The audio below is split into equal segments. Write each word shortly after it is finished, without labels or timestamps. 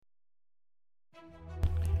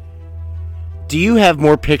Do you have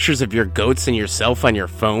more pictures of your goats than yourself on your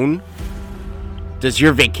phone? Does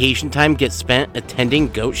your vacation time get spent attending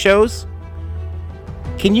goat shows?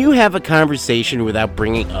 Can you have a conversation without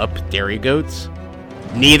bringing up dairy goats?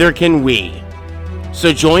 Neither can we.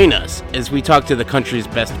 So join us as we talk to the country's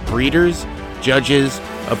best breeders, judges,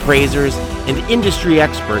 appraisers, and industry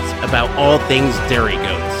experts about all things dairy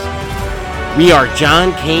goats. We are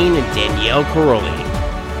John Kane and Danielle Caroli.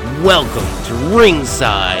 Welcome to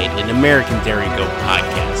Ringside, an American Dairy Goat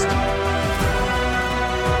podcast.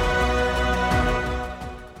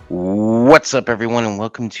 What's up, everyone, and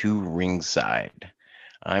welcome to Ringside.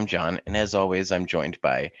 I'm John, and as always, I'm joined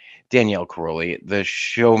by Danielle Caroli, the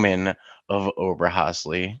showman of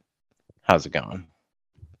Oberhasli. How's it going?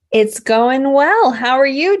 It's going well. How are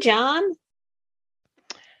you, John?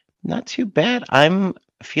 Not too bad. I'm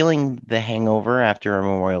feeling the hangover after a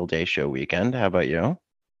Memorial Day show weekend. How about you?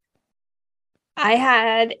 I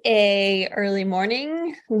had a early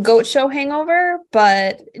morning goat show hangover,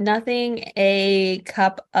 but nothing a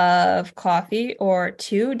cup of coffee or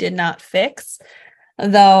two did not fix.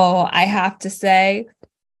 Though I have to say,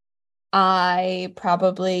 I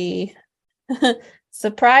probably,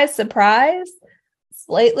 surprise,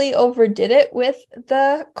 slightly overdid it with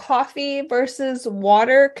the coffee versus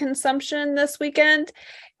water consumption this weekend.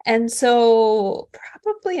 And so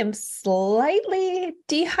probably am slightly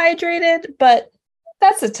dehydrated, but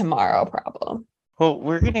that's a tomorrow problem. Well,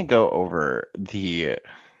 we're going to go over the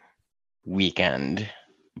weekend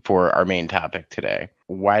for our main topic today.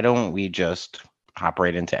 Why don't we just hop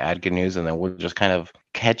right into ADGA news, and then we'll just kind of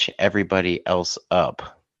catch everybody else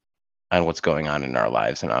up on what's going on in our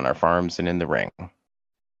lives and on our farms and in the ring.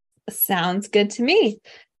 Sounds good to me.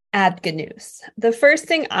 ADGA news. The first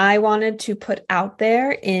thing I wanted to put out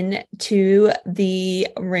there into the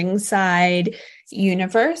Ringside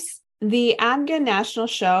universe, the ADGA National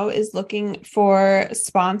Show is looking for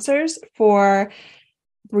sponsors for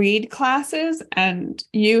breed classes and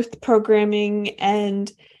youth programming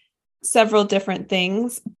and several different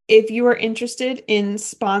things. If you are interested in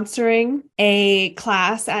sponsoring a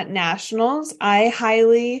class at Nationals, I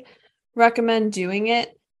highly recommend doing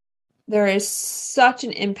it. There is such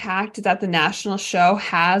an impact that the national show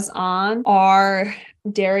has on our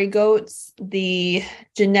dairy goats, the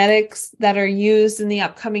genetics that are used in the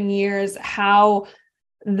upcoming years, how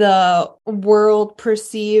the world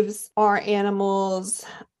perceives our animals.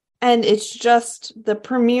 And it's just the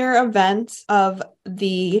premier event of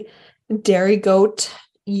the dairy goat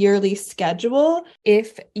yearly schedule.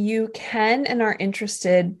 If you can and are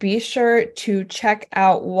interested, be sure to check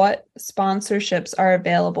out what sponsorships are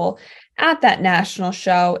available at that national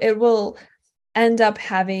show. It will end up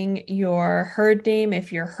having your herd name.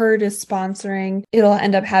 If your herd is sponsoring, it'll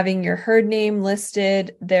end up having your herd name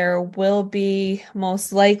listed. There will be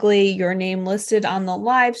most likely your name listed on the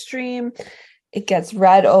live stream. It gets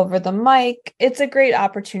read over the mic. It's a great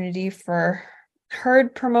opportunity for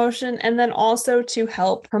herd promotion, and then also to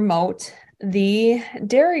help promote the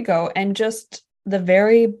dairy goat and just the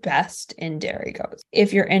very best in dairy goats.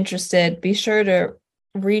 If you're interested, be sure to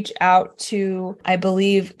reach out to, I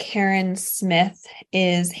believe Karen Smith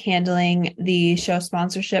is handling the show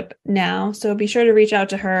sponsorship now. So be sure to reach out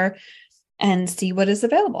to her and see what is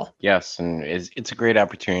available. Yes, and it's a great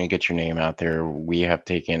opportunity to get your name out there. We have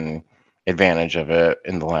taken advantage of it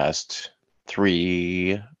in the last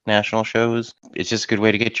 3 national shows. It's just a good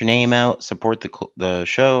way to get your name out, support the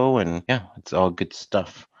show, and yeah, it's all good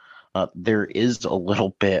stuff. There is a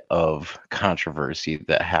little bit of controversy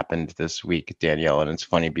that happened this week, Danielle, and it's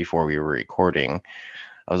funny, before we were recording,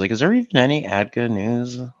 I was like, is there even any ADGA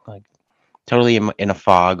news? Like, totally in a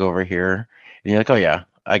fog over here. And you're like, oh yeah,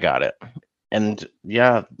 I got it. And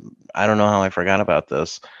yeah, I don't know how I forgot about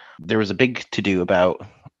this. There was a big to-do about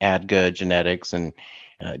ADGA genetics, and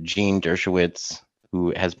Gene Dershowitz,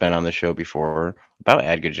 who has been on the show before, about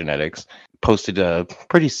ADGA genetics, posted a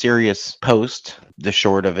pretty serious post. The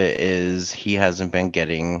short of it is he hasn't been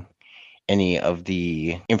getting any of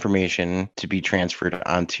the information to be transferred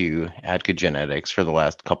onto ADGA genetics for the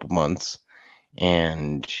last couple months,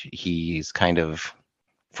 and he's kind of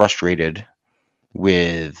frustrated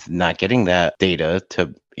with not getting that data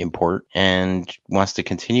to import and wants to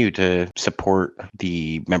continue to support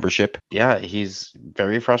the membership. Yeah, he's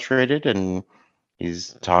very frustrated, and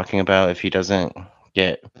he's talking about if he doesn't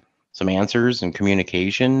get some answers and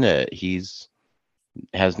communication, that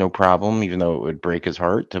has no problem, even though it would break his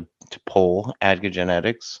heart, to pull ADGA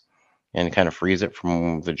genetics and kind of freeze it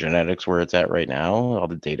from the genetics where it's at right now, all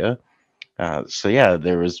the data. So yeah,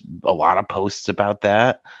 there was a lot of posts about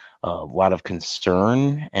that, a lot of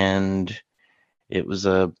concern, and it was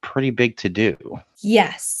a pretty big to-do.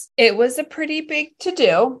 Yes, it was a pretty big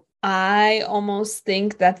to-do. I almost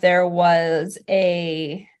think that there was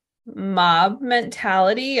a mob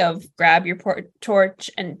mentality of grab your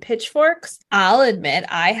torch and pitchforks. I'll admit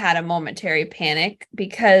I had a momentary panic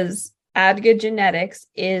because ADGA Genetics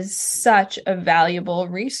is such a valuable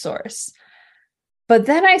resource. But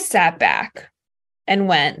then I sat back and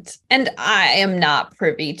went, and I am not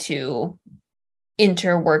privy to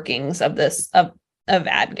interworkings of this of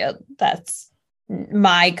ADGA. That's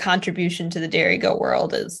my contribution to the Dairy Goat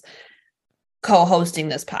world, is co-hosting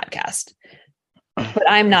this podcast. But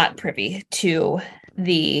I'm not privy to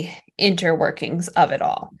the interworkings of it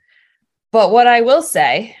all. But what I will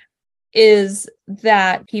say is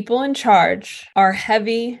that people in charge are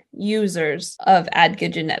heavy users of ADGA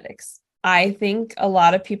Genetics. I think a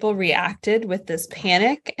lot of people reacted with this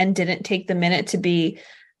panic and didn't take the minute to be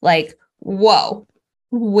like, whoa,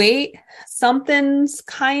 wait, something's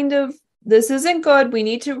kind of, this isn't good. We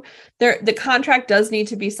need to, the contract does need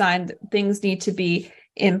to be signed. Things need to be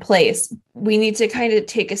in place. We need to kind of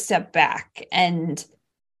take a step back and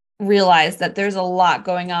realize that there's a lot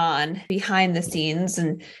going on behind the scenes.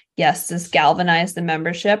 And yes, this galvanized the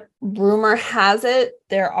membership. Rumor has it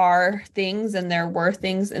there are things, and there were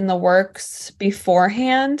things in the works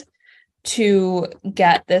beforehand to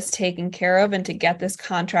get this taken care of and to get this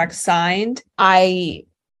contract signed. I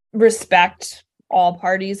respect all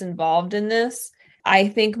parties involved in this. I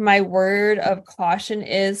think my word of caution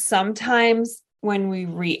is sometimes when we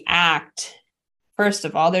react, first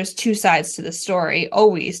of all, there's two sides to the story,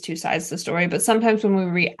 always two sides to the story, but sometimes when we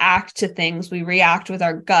react to things, we react with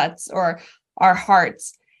our guts or our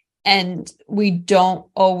hearts, and we don't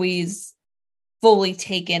always fully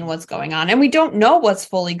take in what's going on. And we don't know what's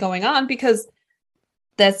fully going on because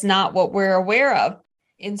that's not what we're aware of.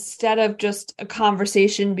 Instead of just a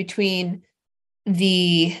conversation between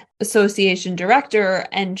the association director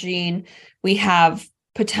and Jean, we have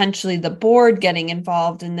potentially the board getting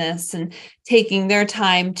involved in this and taking their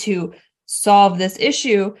time to solve this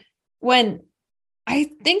issue, when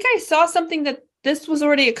I think I saw something that this was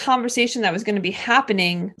already a conversation that was going to be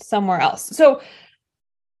happening somewhere else. So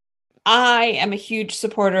I am a huge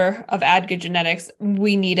supporter of ADGA Genetics.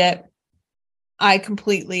 We need it. I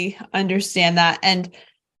completely understand that. And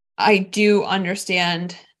I do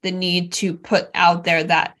understand the need to put out there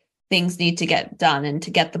that things need to get done and to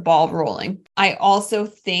get the ball rolling. I also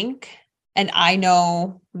think, and I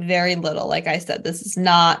know very little, like I said, this is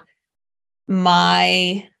not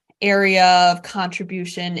my area of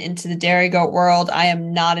contribution into the Dairy Goat world. I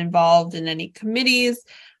am not involved in any committees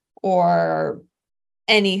or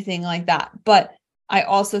anything like that. But I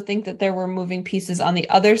also think that there were moving pieces on the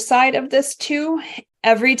other side of this too.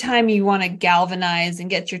 Every time you want to galvanize and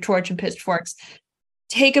get your torch and pitchforks,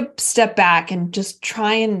 take a step back and just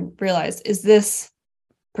try and realize, is this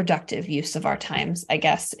productive use of our times? I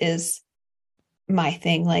guess is my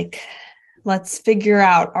thing. Like, let's figure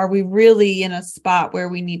out, are we really in a spot where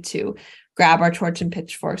we need to grab our torch and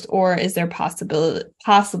pitchforks, or is there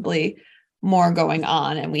possibly more going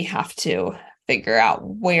on and we have to figure out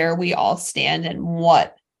where we all stand and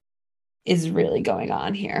what is really going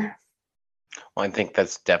on here? Well, I think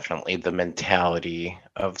that's definitely the mentality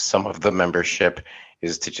of some of the membership,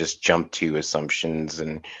 is to just jump to assumptions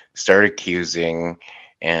and start accusing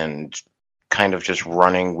and kind of just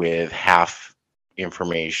running with half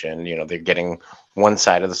information. You know, they're getting one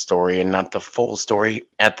side of the story and not the full story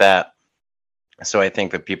at that. So I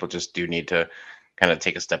think that people just do need to kind of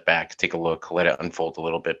take a step back, take a look, let it unfold a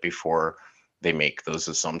little bit before they make those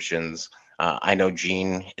assumptions. I know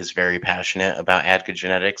Gene is very passionate about ADGA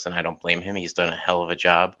Genetics, and I don't blame him. He's done a hell of a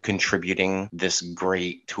job contributing this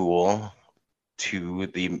great tool to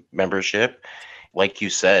the membership. Like you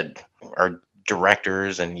said, our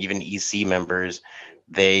directors and even EC members,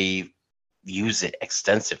 they use it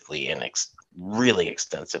extensively and really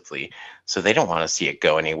extensively. So they don't want to see it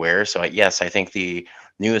go anywhere. So yes, I think the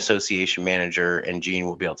new association manager and Gene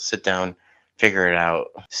will be able to sit down, figure it out,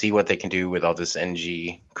 see what they can do with all this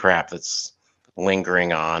NG crap that's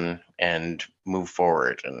lingering on, and move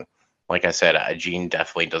forward. And like I said, Gene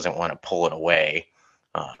definitely doesn't want to pull it away.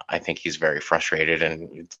 I think he's very frustrated,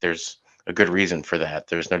 and there's a good reason for that.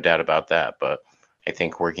 There's no doubt about that. But I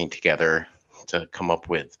think working together to come up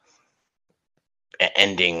with an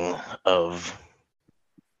ending of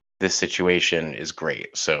this situation is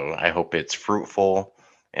great. So I hope it's fruitful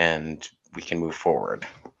and we can move forward.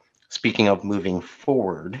 Speaking of moving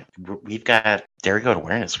forward, we've got Dairy Goat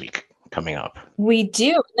Awareness Week coming up. We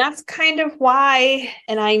do. That's kind of why,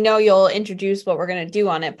 and I know you'll introduce what we're going to do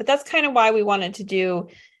on it, but that's kind of why we wanted to do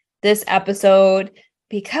this episode,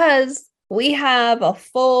 because We have a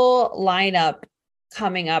full lineup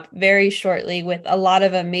coming up very shortly with a lot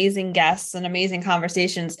of amazing guests and amazing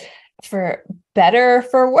conversations, for better or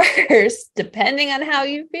for worse, depending on how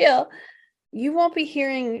you feel. You won't be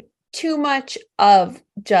hearing too much of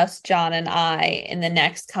just John and I in the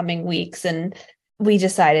next coming weeks. And we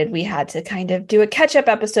decided we had to kind of do a catch-up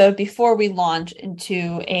episode before we launch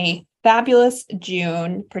into a fabulous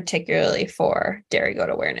June, particularly for Dairy Goat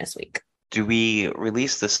Awareness Week. Do we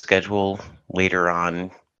release the schedule later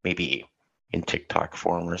on, maybe in TikTok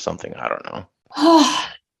form or something? I don't know.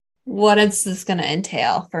 What is this going to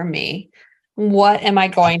entail for me? What am I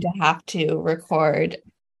going to have to record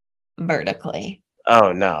vertically?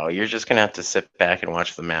 Oh, no. You're just going to have to sit back and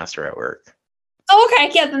watch The Master at work. Oh,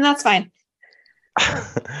 okay. Yeah, then that's fine.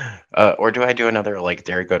 Or do I do another like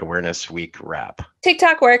Dairy Goat Awareness Week wrap?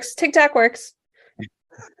 TikTok works. TikTok works.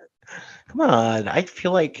 Come on. I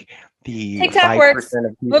feel like the TikTok 5% works. of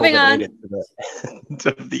people Moving that on. made it to the end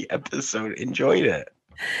of the episode enjoyed it.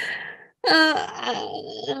 I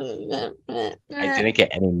didn't get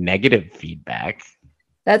any negative feedback.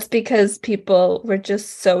 That's because people were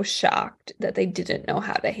just so shocked that they didn't know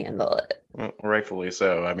how to handle it. Well, rightfully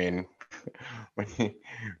so. I mean,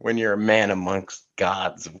 when you're a man amongst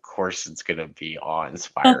gods, of course it's going to be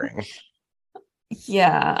awe-inspiring.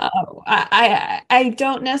 Yeah, I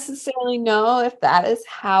don't necessarily know if that is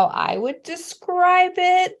how I would describe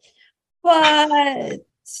it, but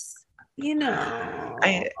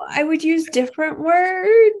I would use different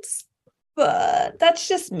words, but that's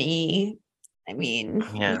just me. I mean,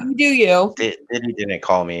 Yeah. you do you. Diddy didn't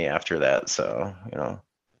call me after that, so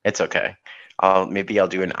it's okay. Maybe I'll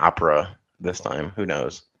do an opera this time. Who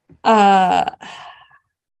knows? Yeah,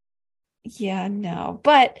 no,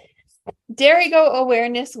 but Dairy Goat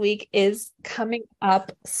Awareness Week is coming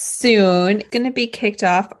up soon. It's going to be kicked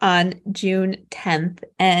off on June 10th,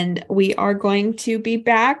 and we are going to be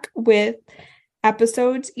back with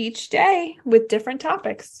episodes each day with different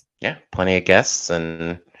topics. Yeah, plenty of guests,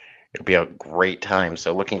 and it'll be a great time.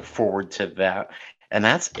 So looking forward to that. And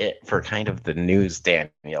that's it for kind of the news,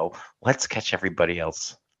 Danielle. Let's catch everybody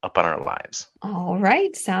else up on our lives. All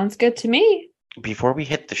right, sounds good to me. Before we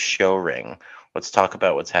hit the show ring, let's talk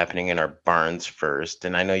about what's happening in our barns first.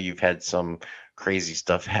 And I know you've had some crazy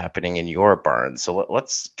stuff happening in your barn, so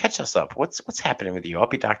let's catch us up. What's happening with you? I'll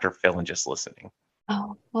be Dr. Phil and just listening.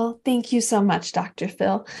 Oh, well, thank you so much, Dr.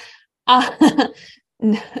 Phil.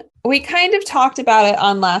 We kind of talked about it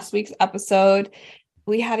on last week's episode.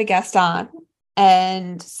 We had a guest on,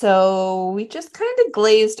 and so we just kind of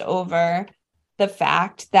glazed over the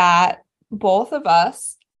fact that both of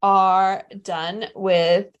us are done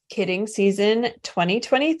with kidding season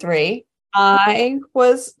 2023. I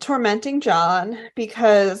was tormenting John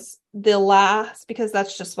because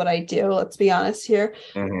that's just what I do. Let's be honest here.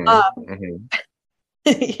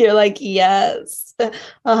 You're like, yes,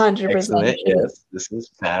 100%. Excellent. Yes, this is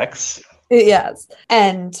facts. Yes.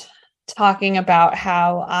 And talking about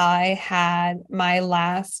how I had my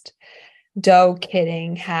last doe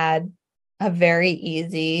kidding had a very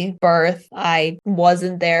easy birth. I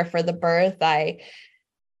wasn't there for the birth. I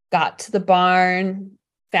got to the barn,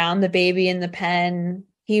 found the baby in the pen.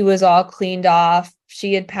 He was all cleaned off.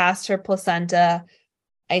 She had passed her placenta.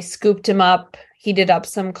 I scooped him up, heated up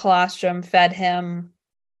some colostrum, fed him,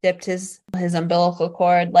 dipped his umbilical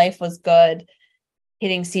cord. Life was good.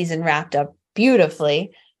 Kidding season wrapped up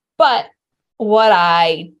beautifully. But what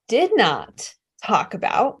I did not talk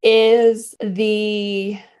about is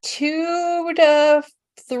the 2 to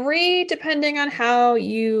 3, depending on how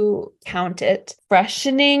you count it,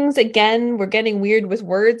 freshenings. Again, we're getting weird with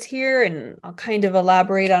words here, and I'll kind of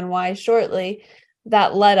elaborate on why shortly,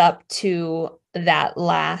 that led up to that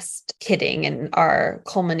last kidding and our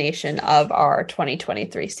culmination of our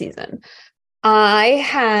 2023 season. I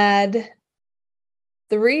had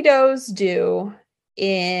 3 does due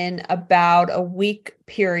in about a week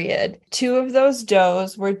period. 2 of those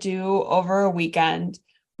does were due over a weekend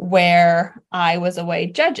where I was away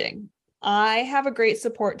judging. I have a great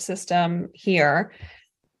support system here,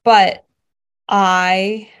 but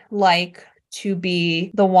I like to be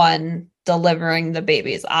the one delivering the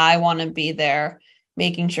babies. I want to be there,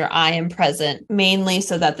 making sure I am present, mainly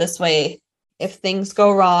so that this way, if things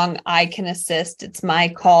go wrong, I can assist. It's my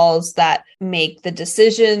calls that make the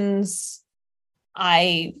decisions.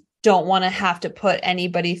 I don't want to have to put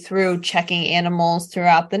anybody through checking animals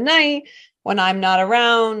throughout the night when I'm not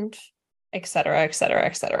around, et cetera, et cetera,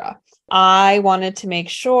 et cetera. I wanted to make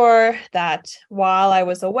sure that while I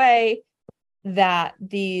was away, that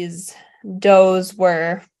these does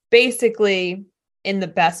were basically in the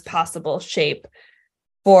best possible shape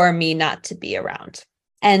for me not to be around.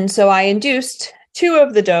 And so I induced two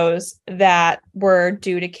of the does that were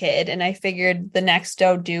due to kid, and I figured the next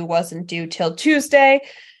doe due wasn't due till Tuesday.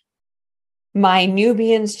 My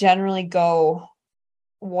Nubians generally go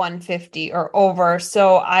 150 or over,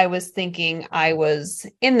 so I was thinking I was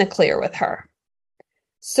in the clear with her.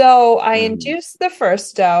 So I induced the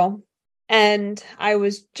first doe, and I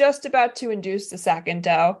was just about to induce the second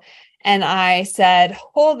doe, and I said,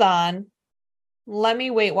 hold on, let me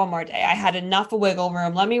wait one more day. I had enough of wiggle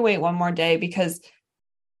room. Let me wait one more day, because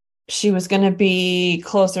she was going to be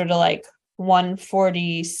closer to like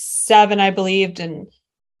 147, I believed. And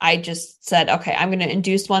I just said, okay, I'm going to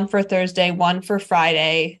induce one for Thursday, one for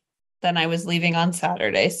Friday. Then I was leaving on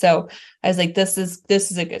Saturday. So I was like, this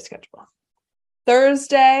is a good schedule.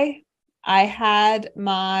 Thursday, I had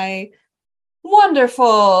my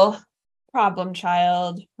wonderful problem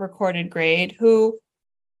child recorded grade, who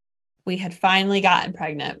we had finally gotten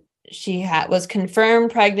pregnant. She was confirmed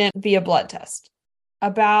pregnant via blood test.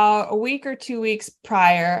 About a week or 2 weeks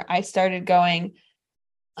prior, I started going,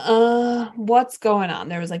 what's going on?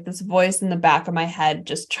 There was like this voice in the back of my head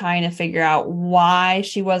just trying to figure out why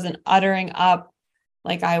she wasn't uttering up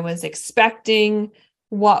like I was expecting,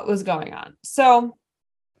 what was going on. So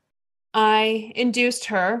I induced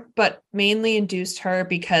her, but mainly induced her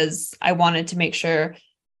because I wanted to make sure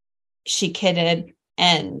she kidded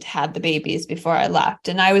and had the babies before I left.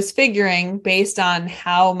 And I was figuring, based on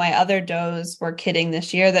how my other does were kidding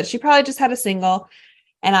this year, that she probably just had a single.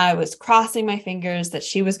 And I was crossing my fingers that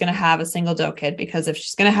she was going to have a single doe kid, because if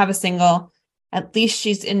she's going to have a single, at least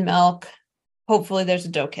she's in milk. Hopefully there's a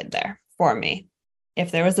doe kid there for me. If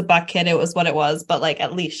there was a buck kid, it was what it was, but like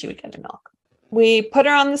at least she would get a milk. We put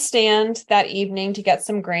her on the stand that evening to get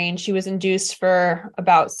some grain. She was induced for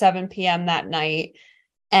about 7 p.m. that night.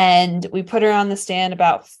 And we put her on the stand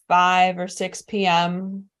about 5 or 6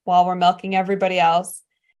 p.m. while we're milking everybody else.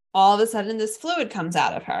 All of a sudden, this fluid comes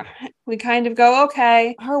out of her. We kind of go,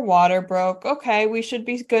 okay, her water broke. Okay, we should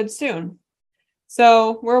be good soon.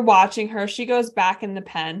 So we're watching her. She goes back in the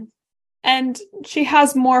pen and she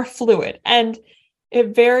has more fluid. And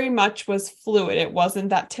it very much was fluid. It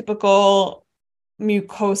wasn't that typical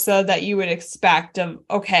mucosa that you would expect of,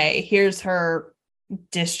 okay, here's her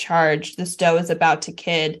discharge. This doe is about to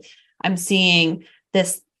kid. I'm seeing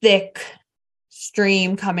this thick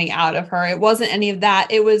stream coming out of her. It wasn't any of that.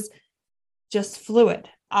 It was just fluid.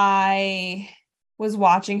 I was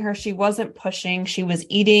watching her. She wasn't pushing. She was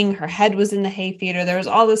eating. Her head was in the hay feeder. There was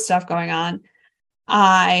all this stuff going on.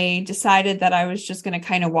 I decided that I was just going to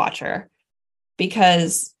kind of watch her,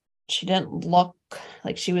 because she didn't look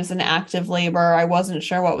like she was in active labor. I wasn't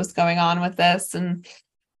sure what was going on with this, and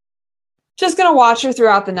just going to watch her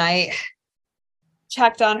throughout the night.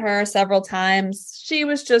 Checked on her several times. She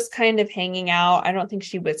was just kind of hanging out. I don't think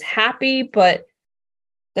she was happy, but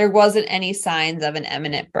there wasn't any signs of an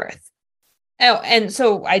imminent birth. Oh, and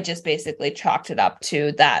so I just basically chalked it up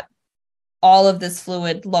to that all of this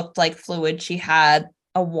fluid looked like fluid. She had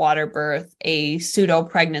a water birth, a pseudo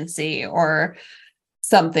pregnancy, or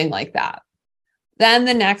something like that. Then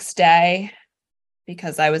the next day,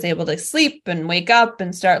 because I was able to sleep and wake up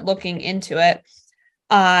and start looking into it,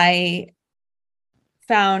 I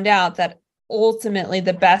found out that ultimately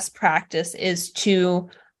the best practice is to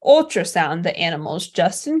ultrasound the animals,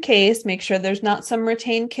 just in case, make sure there's not some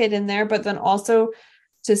retained kid in there, but then also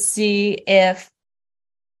to see if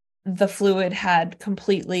the fluid had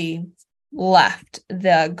completely left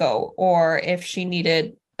the goat, or if she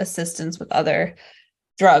needed assistance with other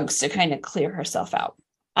drugs to kind of clear herself out.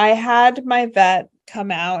 I had my vet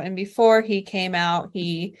come out, and before he came out,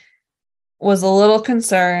 he was a little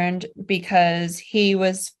concerned because he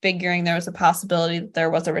was figuring there was a possibility that there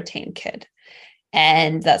was a retained kid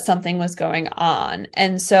and that something was going on.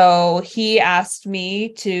 And so he asked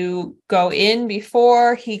me to go in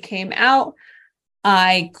before he came out.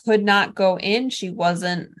 I could not go in. She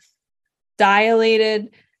wasn't dilated.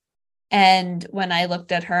 And when I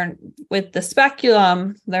looked at her with the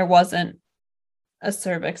speculum, there wasn't a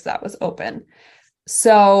cervix that was open.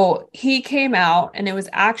 So he came out, and it was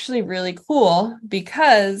actually really cool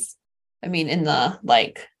because, I mean, in the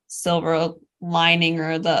like silver lining,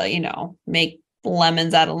 or the, make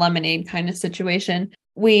lemons out of lemonade kind of situation,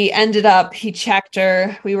 he checked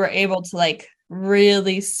her. We were able to like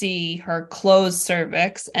really see her closed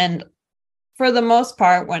cervix. And for the most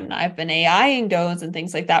part, when I've been AIing does and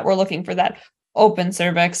things like that, we're looking for that open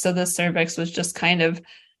cervix. So the cervix was just kind of,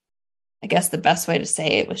 I guess the best way to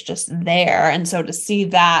say it, was just there. And so to see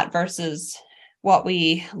that versus what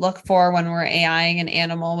we look for when we're AIing an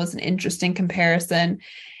animal was an interesting comparison.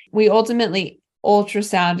 We ultimately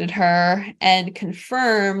ultrasounded her and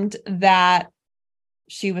confirmed that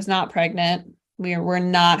she was not pregnant. We were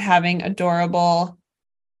not having adorable,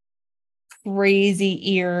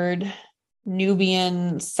 crazy eared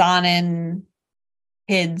Nubian Saanen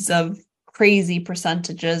kids of crazy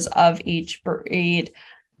percentages of each breed.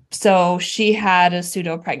 So she had a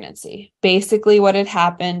pseudo pregnancy. Basically, what had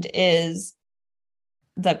happened is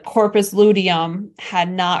the corpus luteum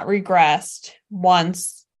had not regressed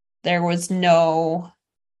once there was no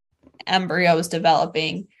embryos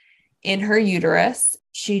developing in her uterus.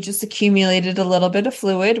 She just accumulated a little bit of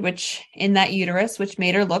fluid, which in that uterus, which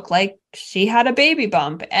made her look like she had a baby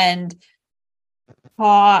bump. And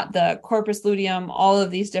the corpus luteum, all of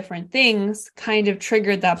these different things kind of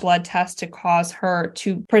triggered that blood test to cause her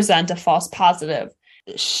to present a false positive.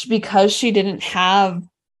 Because she didn't have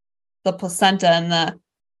the placenta and the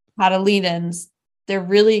cotyledons, there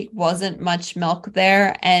really wasn't much milk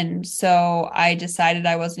there. And so I decided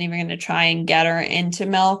I wasn't even going to try and get her into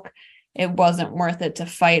milk. It wasn't worth it to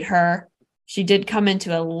fight her. She did come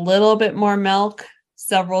into a little bit more milk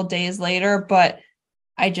several days later, but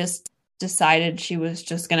I just decided she was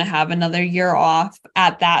just going to have another year off.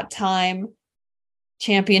 At that time,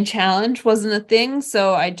 Champion Challenge wasn't a thing,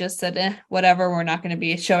 so I just said, whatever, we're not going to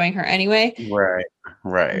be showing her anyway.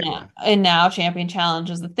 Right. Yeah. And now Champion Challenge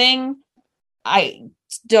is the thing. I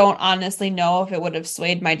don't honestly know if it would have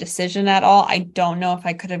swayed my decision at all. I don't know if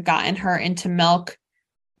I could have gotten her into milk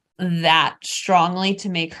that strongly to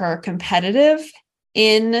make her competitive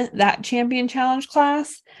in that Champion Challenge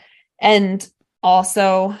class. And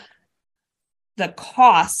also the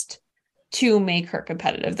cost to make her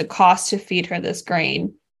competitive, the cost to feed her this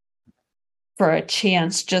grain for a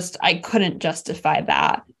chance, I couldn't justify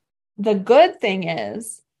that. The good thing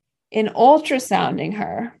is, in ultrasounding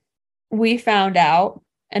her, we found out,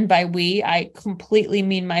 and by we, I completely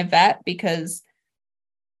mean my vet, because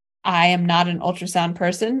I am not an ultrasound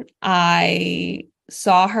person. I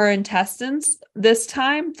saw her intestines this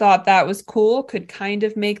time, thought that was cool, could kind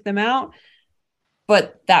of make them out.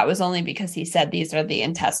 But that was only because he said these are the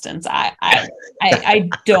intestines. I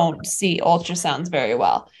don't see ultrasounds very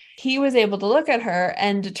well. He was able to look at her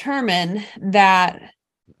and determine that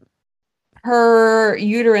her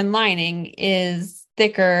uterine lining is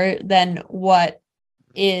thicker than what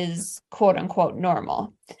is quote unquote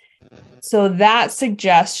normal. So that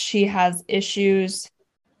suggests she has issues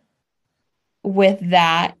with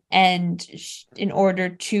that. And in order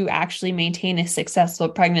to actually maintain a successful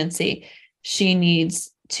pregnancy, she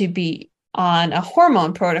needs to be on a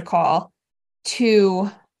hormone protocol to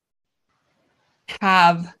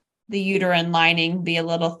have the uterine lining be a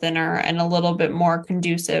little thinner and a little bit more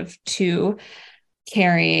conducive to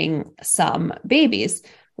carrying some babies,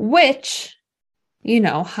 which,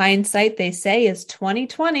 hindsight, they say, is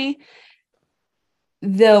 2020.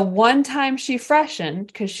 The one time she freshened,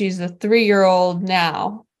 because she's a 3-year-old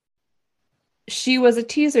now, she was a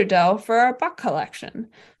teaser doe for our buck collection.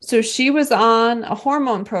 So she was on a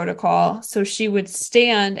hormone protocol, so she would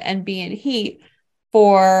stand and be in heat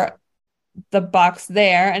for the bucks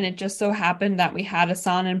there. And it just so happened that we had a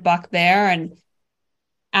Saanen buck there, and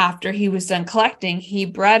after he was done collecting, he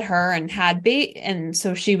bred her and had and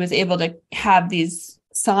so she was able to have these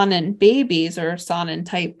Saanen babies, or Saanen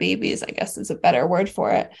type babies, I guess is a better word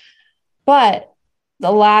for it. But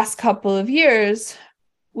the last couple of years,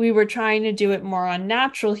 we were trying to do it more on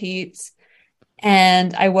natural heats,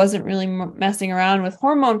 and I wasn't really messing around with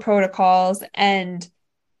hormone protocols, and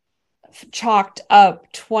chalked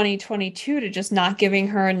up 2022 to just not giving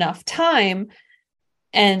her enough time.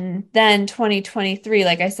 And then 2023,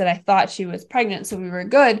 like I said, I thought she was pregnant, so we were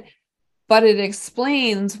good, but it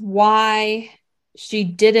explains why she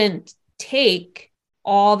didn't take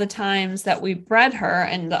all the times that we bred her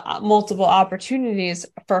and the multiple opportunities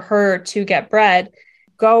for her to get bred.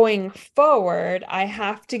 Going forward, I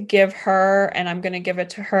have to give her, and I'm going to give it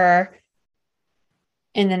to her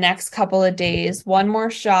in the next couple of days, one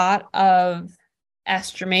more shot of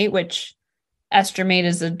Estromate, which Estromate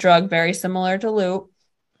is a drug very similar to Loop.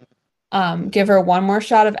 Give her one more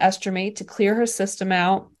shot of Estromate to clear her system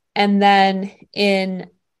out. And then in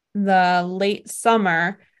the late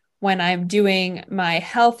summer, when I'm doing my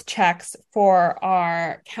health checks for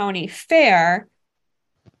our county fair,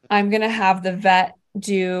 I'm going to have the vet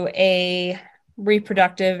do a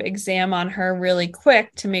reproductive exam on her really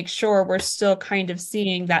quick to make sure we're still kind of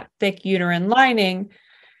seeing that thick uterine lining.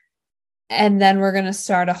 And then we're going to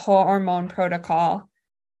start a hormone protocol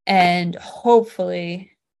and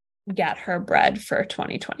hopefully get her bred for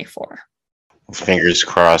 2024. Fingers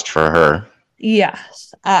crossed for her.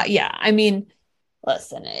 Yes. Yeah. I mean,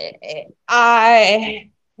 listen,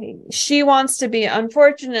 she wants to be,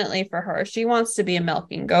 unfortunately for her, she wants to be a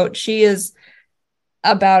milking goat. She is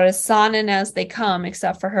about as sonnin as they come,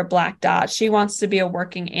 except for her black dot. She wants to be a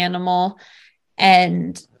working animal,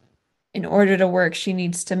 and in order to work, she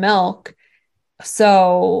needs to milk.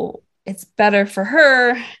 So it's better for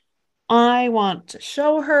her. I want to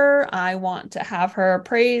show her. I want to have her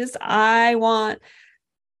praised. I want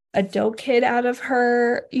a doe kid out of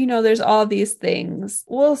her. There's all these things.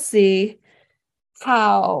 We'll see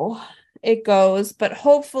how it goes, but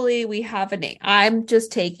hopefully we have I'm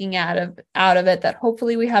just taking out of it that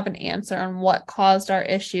hopefully we have an answer on what caused our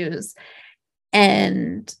issues,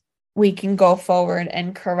 and we can go forward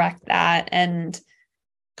and correct that and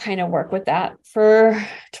kind of work with that for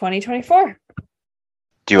 2024.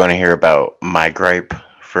 Do you want to hear about my gripe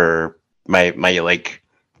for my like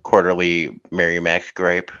quarterly Mary Mac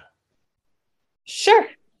gripe? Sure.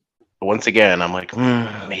 Once again, I'm like,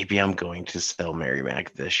 maybe I'm going to sell Mary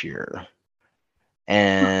Mac this year.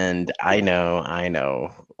 And I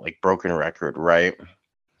know, like broken record, right?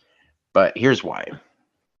 But here's why.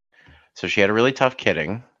 So she had a really tough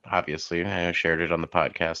kidding, obviously. I shared it on the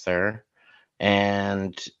podcast there.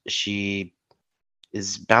 And she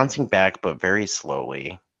is bouncing back, but very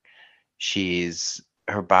slowly.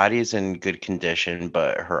 Her body's in good condition,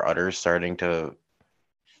 but her udder's starting to,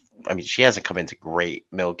 I mean, she hasn't come into great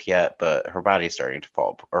milk yet, but her body's starting to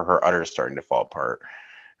fall, or her udder's starting to fall apart.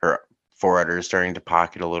 Her forudder is starting to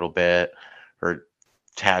pocket a little bit. Her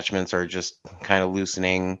attachments are just kind of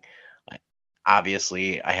loosening.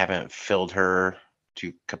 Obviously, I haven't filled her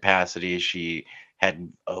to capacity. She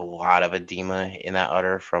had a lot of edema in that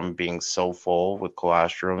udder from being so full with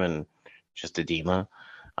colostrum and just edema.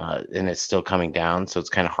 And it's still coming down, so it's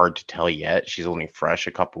kind of hard to tell yet. She's only fresh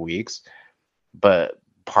a couple weeks. But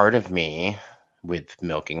part of me, with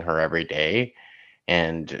milking her every day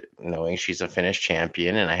and knowing she's a Finnish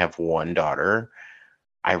champion and I have one daughter,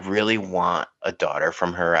 I really want a daughter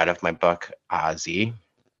from her out of my buck, Ozzy.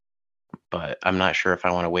 But I'm not sure if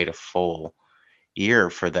I want to wait a full year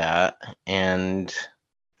for that. And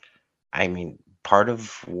I mean, part of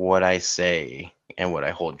what I say and what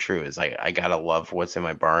I hold true is I gotta love what's in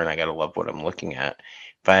my barn. I gotta love what I'm looking at.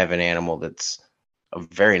 If I have an animal that's a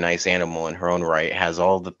very nice animal in her own right, has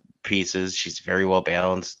all the pieces, she's very well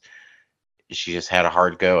balanced, she just had a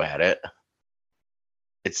hard go at it.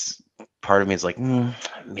 It's part of me is like,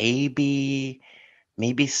 maybe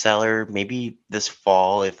sell her, maybe this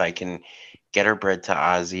fall if I can get her bred to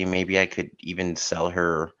Ozzy, maybe I could even sell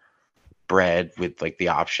her bred with like the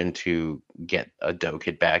option to get a doe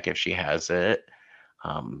kid back if she has it.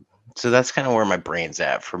 So that's kind of where my brain's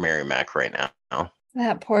at for Mary Mac right now.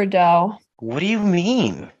 That poor doe. What do you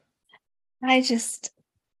mean? I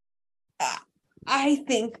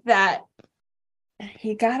think that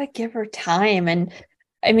you gotta give her time. And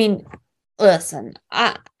I mean, listen,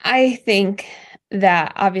 I think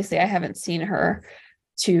that obviously I haven't seen her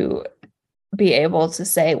to be able to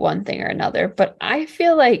say one thing or another, but I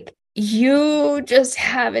feel like you just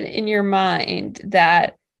have it in your mind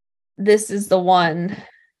that this is the one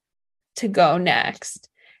to go next.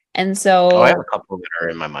 And so I have a couple that are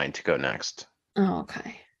in my mind to go next. Oh,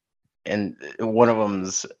 okay. And one of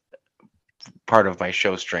them's part of my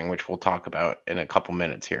show string, which we'll talk about in a couple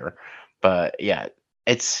minutes here. But yeah,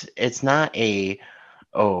 it's not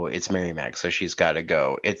it's Mary Mac, so she's got to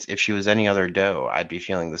go. It's if she was any other doe, I'd be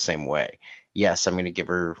feeling the same way. Yes, I'm going to give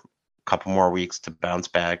her a couple more weeks to bounce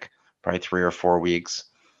back, probably 3 or 4 weeks,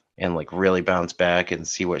 and like really bounce back and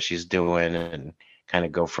see what she's doing and kind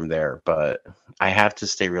of go from there. But I have to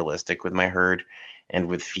stay realistic with my herd, and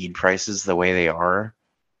with feed prices the way they are,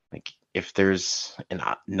 like if there's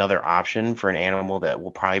another option for an animal that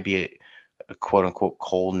will probably be a quote unquote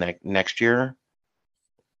cold next year,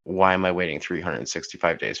 why am I waiting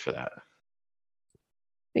 365 days for that?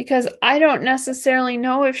 Because I don't necessarily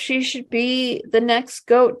know if she should be the next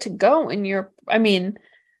goat to go in your, I mean,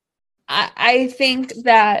 I think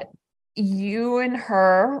that you and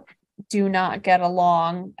her do not get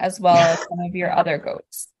along as well as some of your other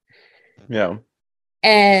goats. Yeah.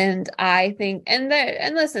 And I think, and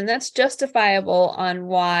listen, that's justifiable on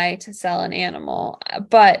why to sell an animal.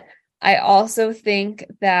 But I also think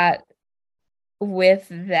that with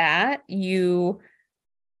that, you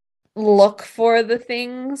look for the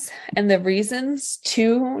things and the reasons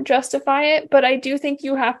to justify it. But I do think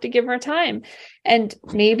you have to give her time. And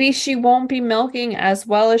maybe she won't be milking as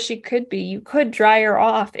well as she could be. You could dry her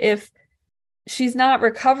off if she's not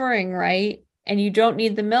recovering right and you don't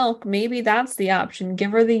need the milk. Maybe that's the option.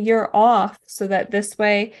 Give her the year off so that this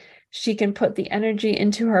way she can put the energy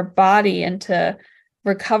into her body and to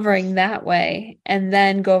recovering that way, and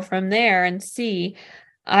then go from there and see.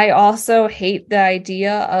 I also hate the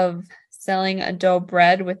idea of selling a doe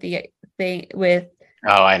bred with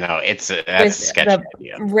Oh, I know. That's a with sketchy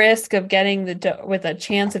the idea. risk of getting with a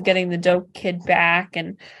chance of getting the dope kid back.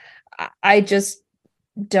 And I just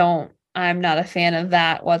don't, I'm not a fan of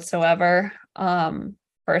that whatsoever.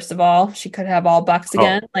 First of all, she could have all bucks Oh,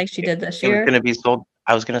 again, like she did this it was year. going to be sold.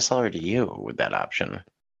 I was going to sell her to you with that option.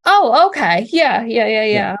 Oh, okay. Yeah, yeah, yeah, Yeah.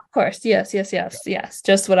 yeah. Of course. Yes, yes, yes, yes.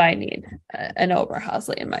 Just what I need. An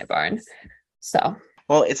Oberhausley in my barn. So,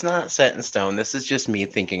 Well, it's not set in stone. This is just me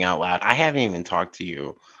thinking out loud. I haven't even talked to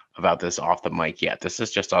you about this off the mic yet. This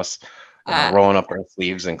is just us uh, rolling up our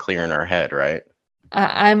sleeves and clearing our head, right?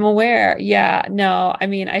 I'm aware. Yeah, no, I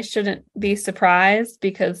mean, I shouldn't be surprised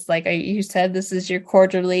because, like you said, this is your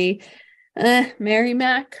quarterly. Mary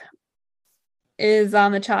Mac is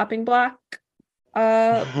on the chopping block.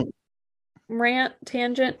 Uh, rant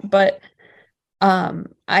tangent, but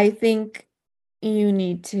I think you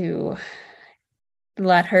need to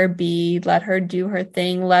let her be, let her do her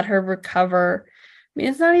thing, let her recover. I mean,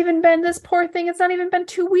 it's not even been this poor thing, it's not even been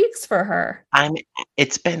 2 weeks for her. I'm.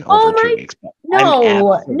 It's been Oh over two my, weeks. But I'm no, no,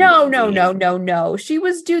 no, absolutely. no, no, no. She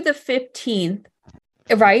was due the 15th,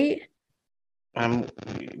 right? I'm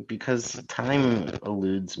because time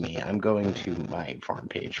eludes me. I'm going to my farm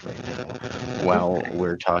page right now while Okay.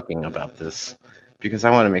 we're talking about this because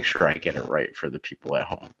I want to make sure I get it right for the people at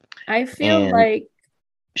home. I feel And like,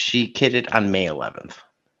 she kidded on May 11th.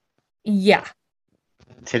 yeah.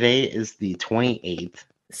 Today is the 28th.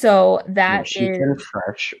 So And that she's been is,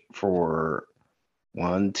 fresh for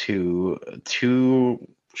one, two.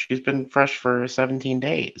 She's been fresh for 17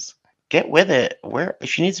 days. Get with it. Where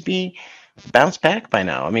she needs to be bounced back by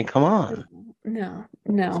now. I mean, come on. no,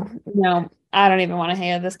 no, no. I don't even want to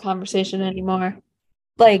have this conversation anymore.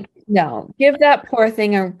 Like, no, give that poor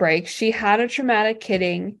thing a break. She had a traumatic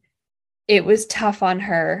kidding. It was tough on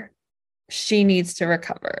her. She needs to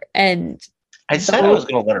recover. And I said I those, was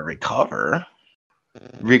going to let her recover.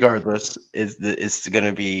 Regardless, is going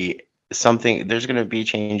to be something. There's going to be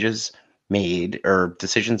changes made or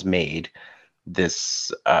decisions made this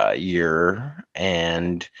year,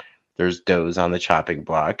 and there's does on the chopping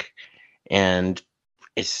block, and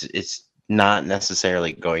it's not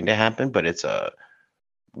necessarily going to happen, but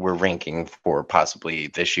we're ranking for possibly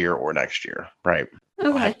this year or next year, right?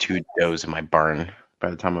 I'll okay. have two does in my barn by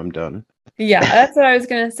the time I'm done. Yeah, that's what I was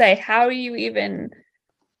gonna say. How do you even,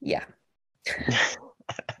 yeah.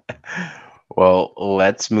 Well,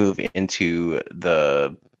 let's move into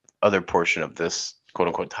the other portion of this quote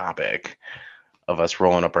unquote topic of us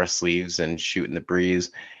rolling up our sleeves and shooting the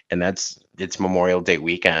breeze. And it's Memorial Day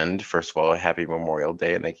weekend. First of all, happy Memorial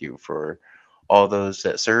Day, and thank you for all those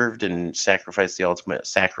that served and sacrificed the ultimate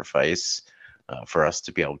sacrifice for us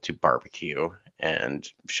to be able to barbecue and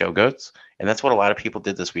show goats. And that's what a lot of people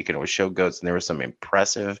did this weekend was show goats. And there were some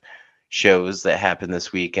impressive shows that happened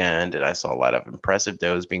this weekend. And I saw a lot of impressive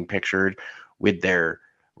does being pictured with their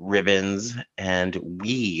ribbons. And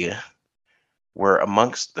we were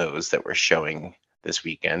amongst those that were showing this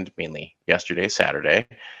weekend, mainly yesterday, Saturday.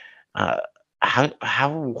 Uh, how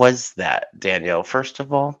was that, Danielle? First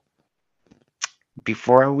of all,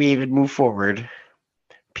 before we even move forward,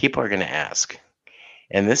 people are going to ask,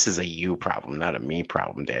 and this is a you problem, not a me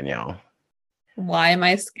problem, Danielle. Why am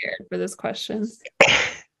I scared for this question?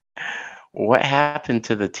 What happened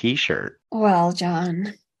to the T-shirt? Well,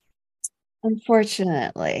 John,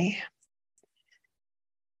 unfortunately,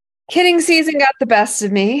 kidding season got the best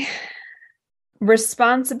of me.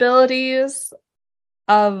 Responsibilities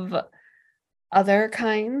of other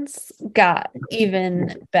kinds got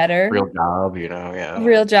even better. Real job, yeah.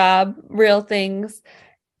 Real job, real things.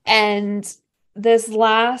 And this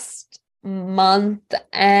last month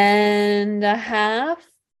and a half,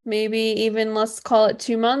 maybe even let's call it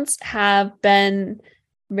 2 months, have been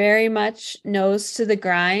very much nose to the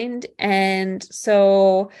grind. And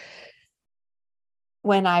so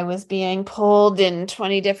when I was being pulled in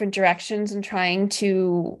 20 different directions and trying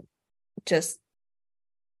to just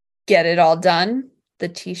get it all done, the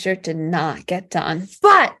t-shirt did not get done.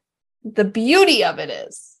 But the beauty of it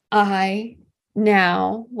is I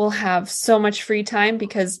now will have so much free time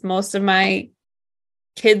because most of my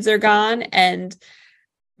kids are gone and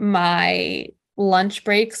my lunch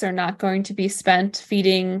breaks are not going to be spent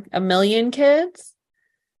feeding a million kids.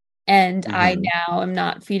 And I now am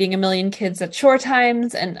not feeding a million kids at chore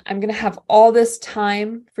times, and I'm going to have all this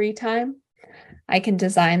time, free time. I can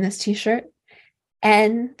design this t-shirt,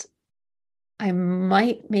 and I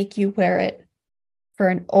might make you wear it for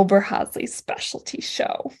an Oberhausley specialty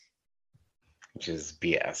show. Which is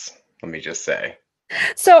BS, let me just say.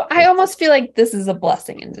 So I almost feel like this is a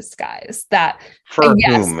blessing in disguise that, For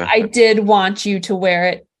yes, whom? I did want you to wear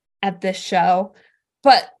it at this show,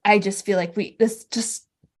 But I just feel like this just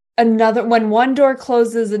another, when one door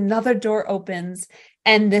closes, another door opens.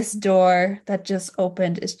 And this door that just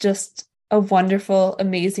opened is just a wonderful,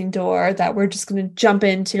 amazing door that we're just going to jump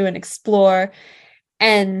into and explore.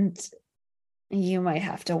 And you might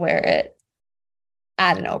have to wear it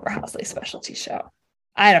at an Oberhausley specialty show.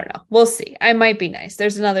 I don't know. We'll see. I might be nice.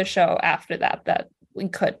 There's another show after that we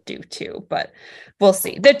could do too, but we'll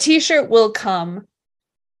see. The t-shirt will come.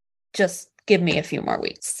 Just give me a few more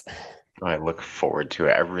weeks. I look forward to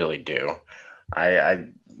it. I really do. I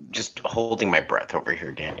just holding my breath over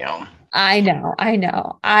here, Danielle. I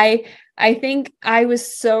know. I think I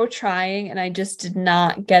was so trying and I just did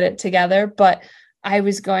not get it together, but I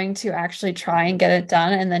was going to actually try and get it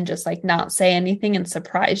done and then just like not say anything and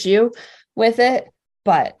surprise you with it.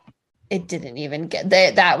 But it didn't even get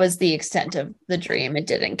that was the extent of the dream. It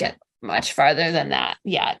didn't get much farther than that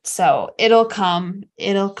yet. So it'll come.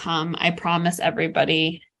 I promise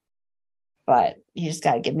everybody. But you just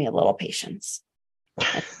got to give me a little patience.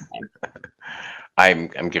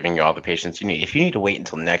 I'm giving you all the patience you need. If you need to wait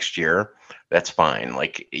until next year, that's fine.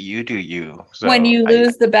 Like, you do you. So when you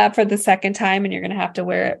lose the bet for the second time and you're going to have to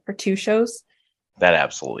wear it for 2 shows? That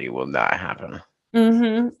absolutely will not happen.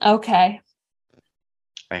 Okay.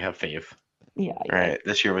 I have faith. Yeah. All right.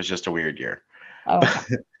 This year was just a weird year.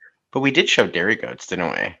 Okay. But we did show Dairy Goats,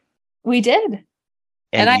 didn't we? We did.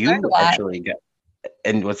 And I learned a lot. Actually got.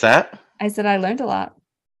 And what's that? I said I learned a lot.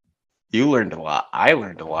 You learned a lot. I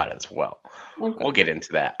learned a lot as well. Okay. We'll get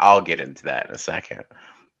into that. I'll get into that in a second.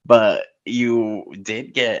 But you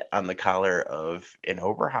did get on the collar of an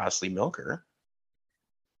Oberhausley milker.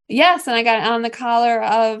 Yes, and I got on the collar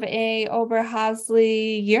of a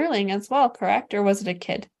Oberhausley yearling as well, correct? Or was it a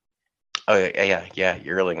kid? Oh, yeah,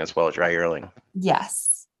 yearling as well, dry yearling.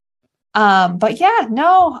 Yes. But yeah,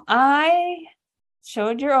 no, I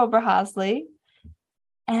showed your Oberhausley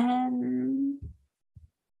and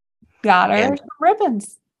got her some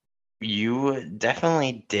ribbons. You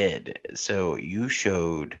definitely did. So you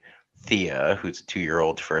showed Thea, who's a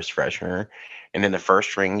 2-year-old first freshman, and in the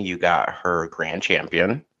first ring you got her grand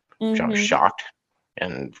champion, which I was shocked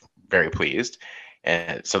and very pleased.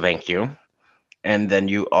 And so thank you. And then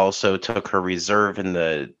you also took her reserve in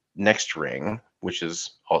the next ring, which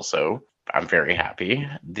is also, I'm very happy.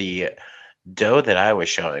 The doe that I was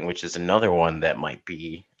showing, which is another one that might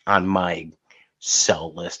be on my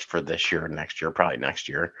sell list for this year, next year, probably next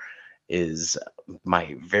year, is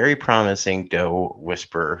my very promising doe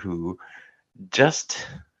whisperer who just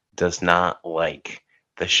does not like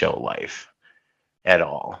the show life at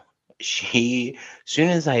all. She, as soon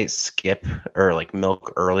as I skip or like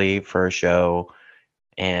milk early for a show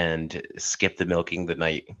and skip the milking that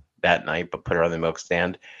night, but put her on the milk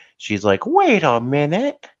stand, she's like, wait a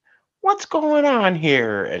minute, what's going on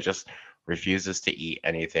here? And just refuses to eat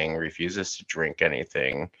anything, refuses to drink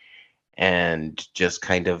anything, and just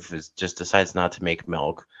kind of just decides not to make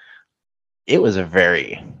milk. It was a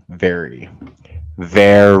very, very,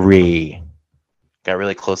 very, got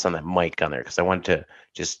really close on that mic on there because I wanted to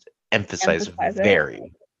just emphasize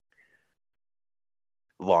very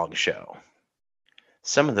long show.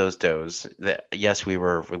 Some of those does that, yes, we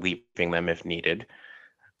were relieving them if needed,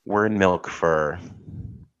 were in milk for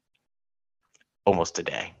almost a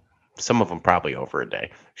day. Some of them probably over a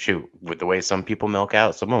day. Shoot, with the way some people milk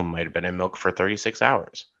out, some of them might have been in milk for 36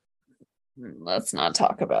 hours. Let's not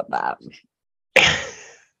talk about that.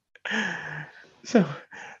 So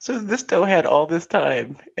this doe had all this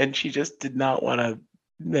time, and she just did not want to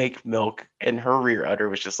make milk, and her rear udder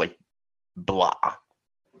was just like, blah.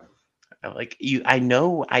 Like, I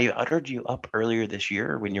know I uttered you up earlier this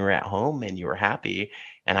year when you were at home and you were happy,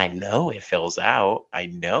 and I know it fills out. I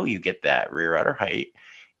know you get that rear udder height.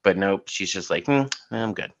 But nope, she's just like,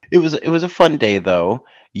 I'm good. It was a fun day, though.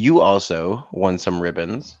 You also won some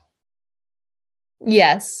ribbons.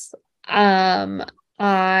 Yes.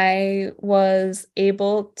 I was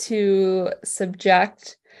able to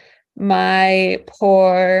subject my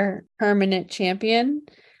poor permanent champion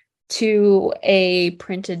to a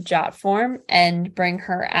printed jot form and bring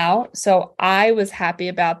her out. So I was happy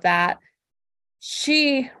about that.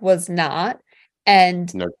 She was not,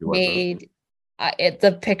 and made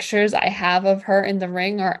the pictures I have of her in the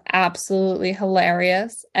ring are absolutely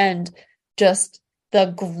hilarious, and just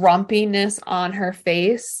the grumpiness on her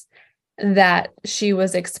face that she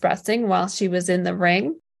was expressing while she was in the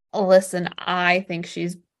ring. Listen, I think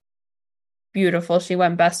she's beautiful. She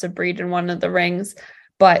went best of breed in one of the rings,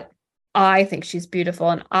 but I think she's beautiful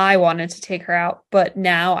and I wanted to take her out. But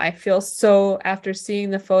now I feel so, after seeing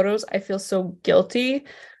the photos, I feel so guilty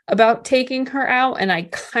about taking her out. And I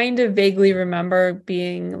kind of vaguely remember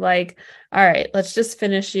being like, all right, let's just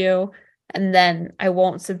finish you. And then I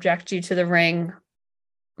won't subject you to the ring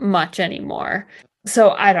much anymore.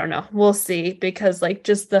 So I don't know. We'll see because like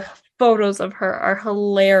just the photos of her are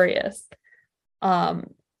hilarious.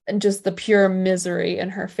 And just the pure misery in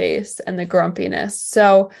her face and the grumpiness.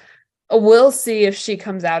 So we'll see if she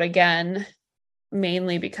comes out again,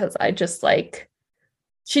 mainly because I just like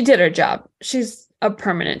she did her job. She's a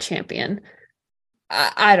permanent champion.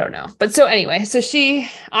 I don't know. But so anyway,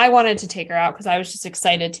 I wanted to take her out because I was just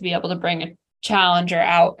excited to be able to bring a challenger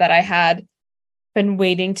out that I had been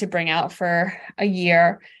waiting to bring out for a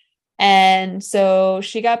year. And so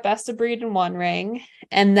she got best of breed in one ring.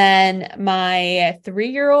 And then my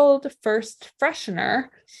 3-year-old first freshener,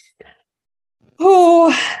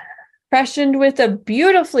 who freshened with a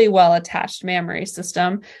beautifully well attached mammary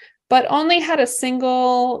system, but only had a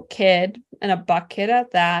single kid and a buck kid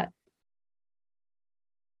at that.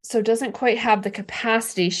 So doesn't quite have the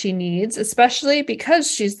capacity she needs, especially because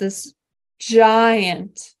she's this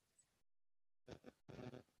giant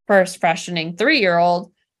first freshening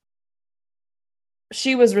 3-year-old.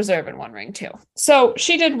 She was reserve in one ring too. So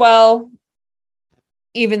she did well,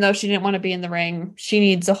 even though she didn't want to be in the ring.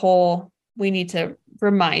 We need to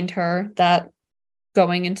remind her that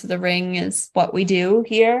going into the ring is what we do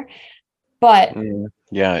here. But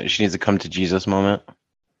yeah, she needs a come to Jesus moment.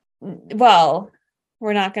 Well,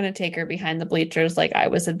 we're not going to take her behind the bleachers like I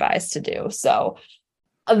was advised to do. So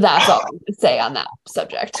that's all I'm going to say on that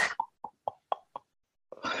subject.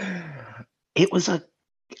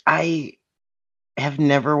 I have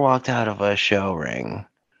never walked out of a show ring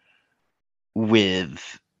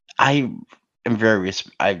I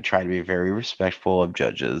try to be very respectful of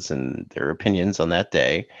judges and their opinions on that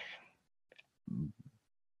day.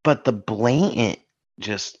 But the blatant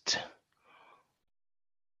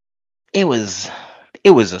it was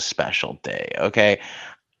a special day, okay?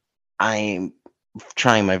 I'm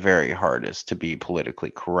trying my very hardest to be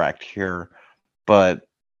politically correct here, but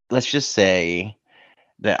let's just say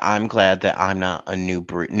that I'm glad that I'm not a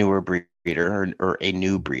newer breeder or a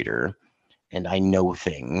new breeder, and I know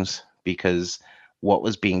things, because what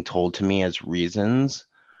was being told to me as reasons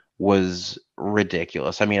was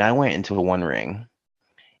ridiculous. I mean, I went into one ring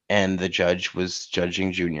and the judge was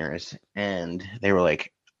judging juniors, and they were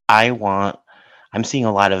like, I'm seeing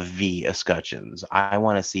a lot of V escutcheons. I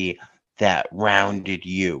want to see that rounded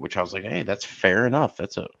U, which I was like, hey, that's fair enough.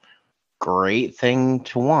 That's a great thing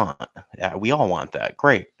to want. We all want that.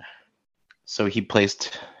 Great. So he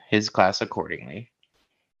placed his class accordingly.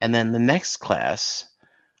 And then the next class,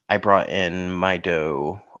 I brought in my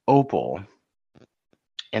doe, Opal.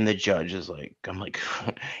 And the judge is like, I'm like,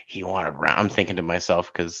 he wanted round. I'm thinking to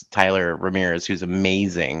myself, because Tyler Ramirez, who's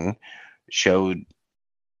amazing, showed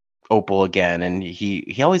Opal again, and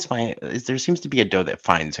he always there seems to be a doe that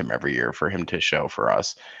finds him every year for him to show for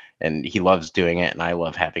us, and he loves doing it, and I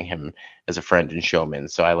love having him as a friend and showman,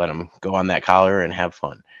 so I let him go on that collar and have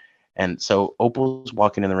fun. And so Opal's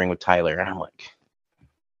walking in the ring with Tyler, and I'm like,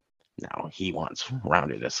 no, he wants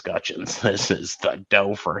rounded escutcheons. This is the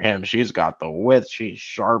doe for him. She's got the width, she's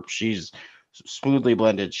sharp, she's smoothly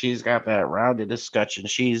blended, she's got that rounded escutcheon.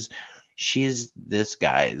 She's this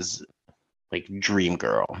guy's like dream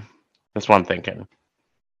girl. That's what I'm thinking.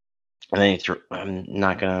 And then I'm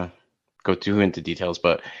not going to go too into details,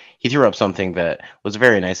 but he threw up something that was a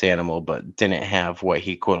very nice animal, but didn't have what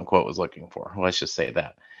he quote unquote was looking for. Let's just say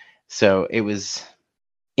that. So it was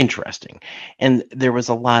interesting. And there was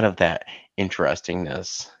a lot of that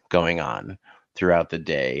interestingness going on throughout the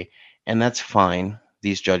day. And that's fine.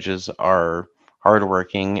 These judges are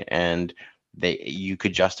hardworking, and you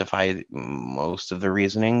could justify most of the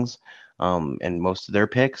reasonings and most of their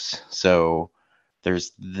picks. So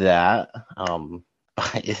there's that.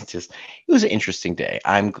 It was an interesting day.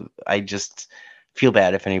 I just feel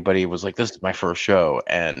bad if anybody was like, this is my first show,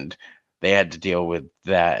 and they had to deal with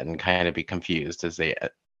that and kind of be confused as they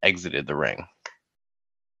exited the ring.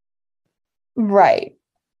 Right.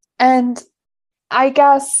 And I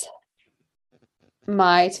guess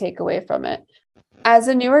my takeaway from it, as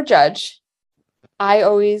a newer judge, I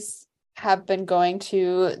always have been going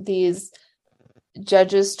to these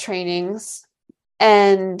judges trainings,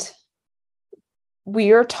 and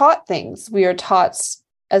we are taught things. We are taught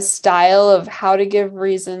a style of how to give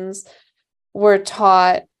reasons. We're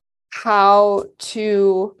taught how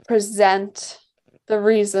to present the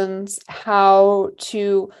reasons, how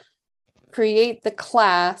to create the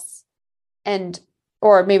class,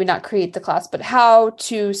 or maybe not create the class, but how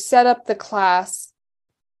to set up the class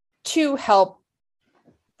to help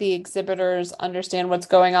the exhibitors understand what's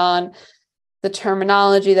going on. the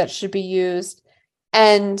terminology that should be used.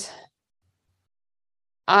 And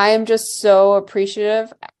I'm just so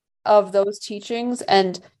appreciative of those teachings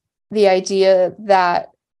and the idea that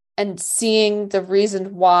and seeing the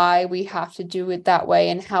reason why we have to do it that way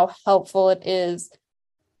and how helpful it is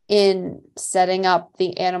in setting up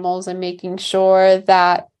the animals and making sure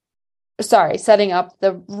that, setting up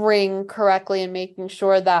the ring correctly and making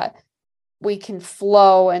sure that we can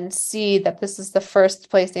flow and see that this is the first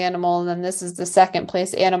place animal and then this is the second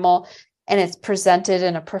place animal, and it's presented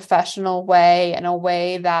in a professional way, in a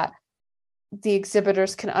way that the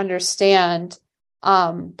exhibitors can understand.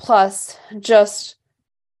 Plus, just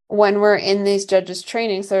when we're in these judges'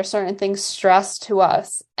 trainings, there are certain things stressed to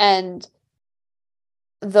us, and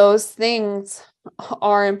those things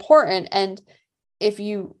are important. And if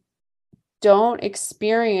you don't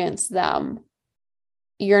experience them,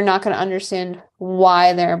 you're not going to understand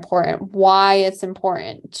why they're important, why it's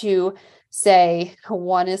important to say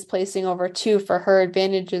one is placing over two for her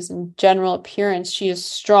advantages in general appearance. She is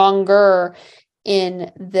stronger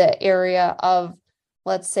in the area of,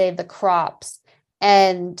 let's say, the crops.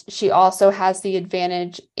 And she also has the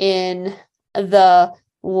advantage in the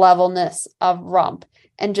levelness of rump,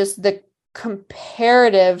 and just the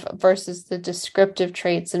comparative versus the descriptive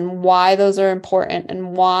traits and why those are important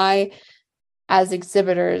and why as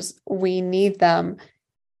exhibitors we need them.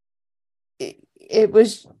 It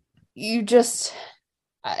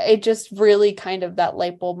just really kind of, that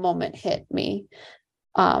light bulb moment hit me.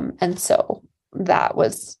 And so that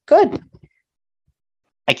was good.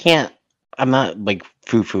 I'm not like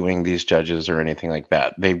foo-fooing these judges or anything like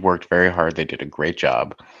that. They worked very hard. They did a great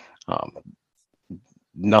job.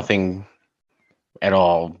 Nothing at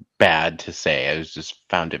all bad to say. I just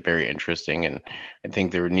found it very interesting, and I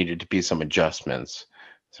think there needed to be some adjustments.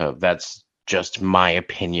 So that's just my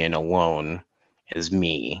opinion alone, as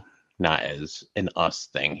me, not as an us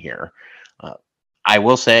thing here. I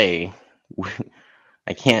will say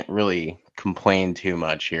I can't really complain too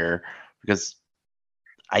much here because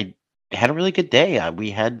I had a really good day.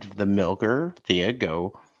 We had the milker, Thea,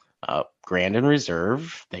 go Grand and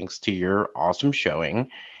Reserve, thanks to your awesome showing.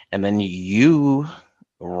 And then you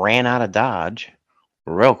ran out of Dodge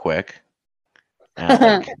real quick at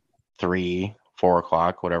like 3, 4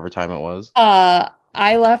 o'clock, whatever time it was.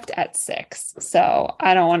 I left at 6, so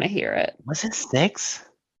I don't want to hear it. Was it 6?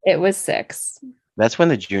 It was 6. That's when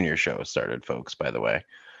the junior show started, folks, by the way.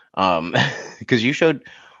 Because you showed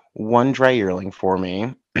one dry yearling for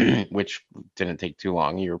me, which didn't take too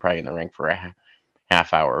long. You were probably in the ring for a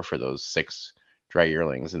half hour for those 6 dry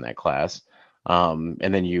yearlings in that class. And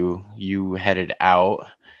then you headed out,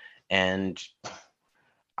 and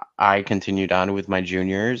I continued on with my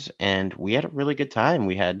juniors, and we had a really good time.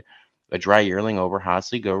 We had a dry yearling over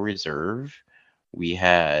Hosley go reserve. We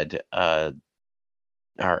had our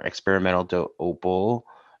experimental opal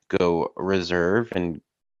go reserve and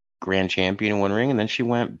grand champion in one ring, and then she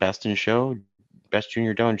went best in show, best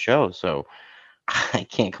junior doe in show. So I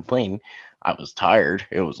can't complain. I was tired.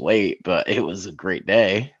 It was late, but it was a great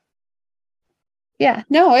day. Yeah,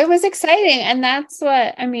 no, it was exciting. And that's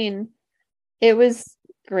what, I mean, it was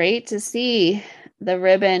great to see the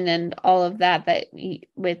ribbon and all of that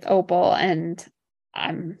with Opal, and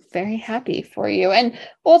I'm very happy for you. And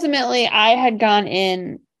ultimately, I had gone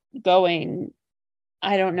in going,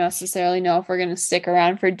 I don't necessarily know if we're going to stick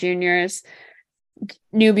around for juniors.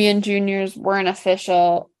 Nubian juniors weren't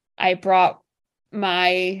official. I brought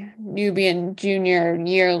my Nubian junior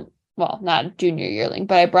year, well, not junior yearling,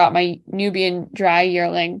 but I brought my Nubian dry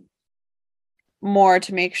yearling more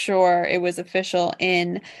to make sure it was official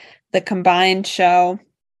in the combined show.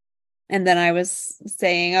 And then I was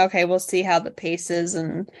saying, okay, we'll see how the pace is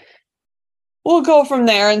and we'll go from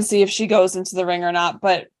there and see if she goes into the ring or not.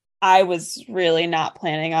 But I was really not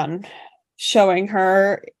planning on showing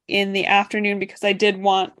her in the afternoon because I did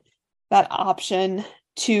want that option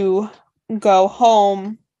to go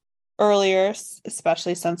home earlier,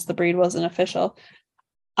 especially since the breed wasn't official.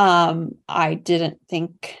 I didn't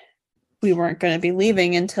think we weren't going to be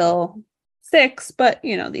leaving until 6, but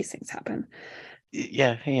these things happen.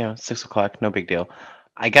 Yeah, 6 o'clock, no big deal.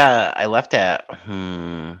 I left at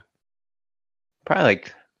probably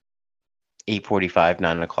like 8:45,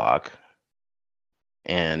 9 o'clock,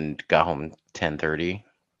 and got home 10:30.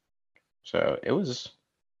 So it was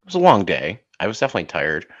a long day. I was definitely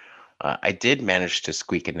tired. I did manage to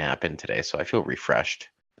squeak a nap in today, so I feel refreshed.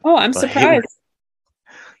 Oh, I'm surprised.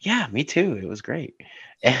 Yeah, me too. It was great.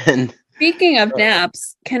 And speaking of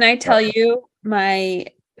naps, can I tell you my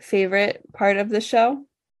favorite part of the show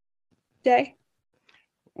day?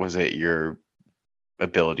 Was it your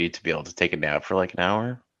ability to be able to take a nap for like an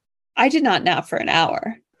hour? I did not nap for an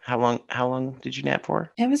hour. How long did you nap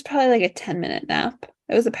for? It was probably like a 10-minute nap.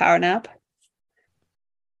 It was a power nap.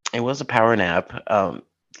 It was a power nap.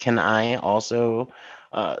 Can I also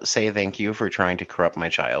say thank you for trying to corrupt my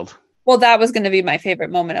child? Well, that was going to be my favorite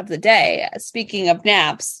moment of the day. Speaking of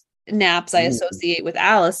naps I Mm. associate with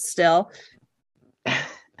Alice still.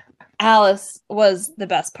 Alice was the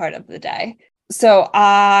best part of the day. So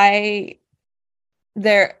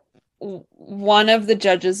there, one of the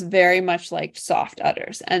judges very much liked soft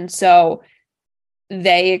udders. And so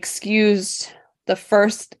they excused the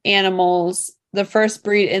first animals, the first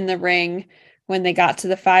breed in the ring when they got to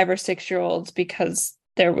the 5 or 6 year olds because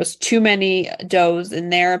there was too many does in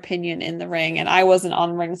their opinion in the ring, and I wasn't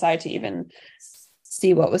on ringside to even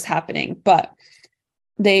see what was happening. But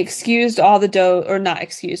they excused all the doe, or not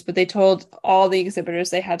excused, but they told all the exhibitors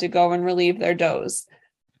they had to go and relieve their does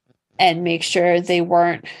and make sure they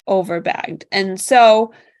weren't overbagged. And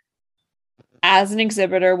so as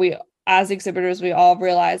exhibitors, we all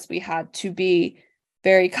realized we had to be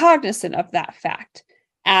very cognizant of that fact.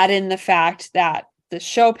 Add in the fact that the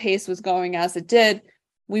show pace was going as it did,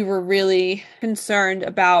 we were really concerned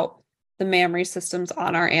about the mammary systems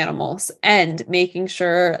on our animals and making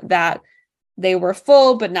sure that they were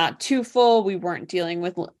full, but not too full. We weren't dealing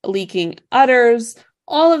with leaking udders,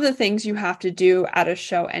 all of the things you have to do at a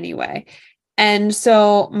show anyway. And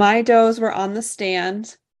so my does were on the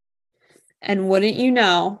stand. And wouldn't you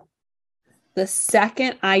know, the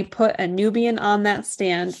second I put a Nubian on that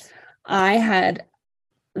stand, I had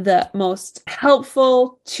the most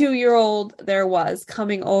helpful 2-year-old there was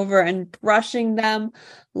coming over and brushing them,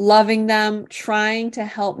 loving them, trying to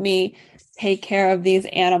help me take care of these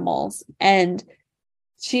animals. And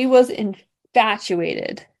she was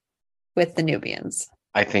infatuated with the Nubians.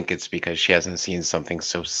 I think it's because she hasn't seen something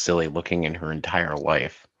so silly looking in her entire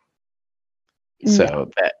life. No,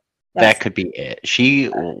 So that could be it. She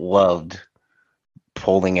loved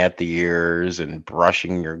pulling at the ears and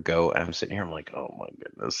brushing your goat. I'm sitting here, I'm like, oh my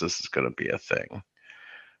goodness, this is gonna be a thing.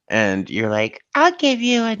 And you're like, I'll give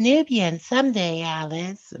you a Nubian someday,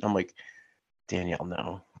 Alice. And I'm like, Danielle,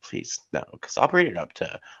 no, please, no, because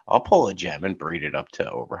I'll pull a gem and breed it up to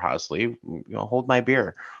Oberhausley. Hold my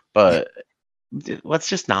beer. But let's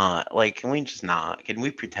just not, like, can we just not? Can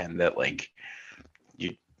we pretend that, like,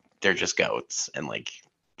 they're just goats and, like,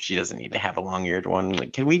 she doesn't need to have a long-eared one?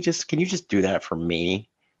 Like, can you just do that for me?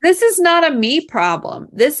 This is not a me problem.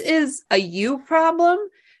 This is a you problem,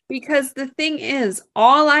 because the thing is,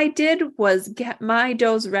 all I did was get my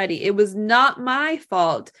does ready. It was not my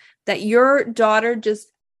fault that your daughter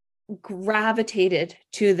just gravitated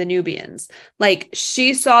to the Nubians. Like,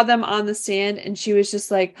 she saw them on the stand and she was just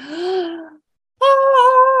like,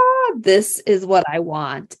 this is what I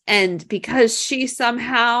want. And because she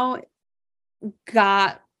somehow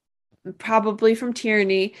got, probably from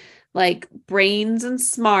tyranny, like brains and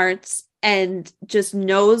smarts, and just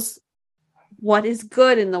knows what is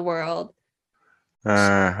good in the world, to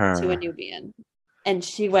a Nubian. And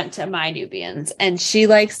she went to my Nubians and she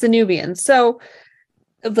likes the Nubians. So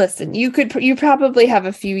listen, you probably have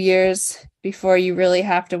a few years before you really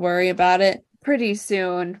have to worry about it. Pretty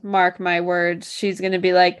soon, mark my words, she's going to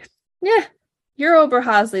be like, yeah, your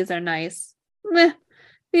Oberhasleys are nice. Meh,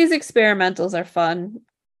 these experimentals are fun,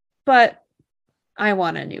 but I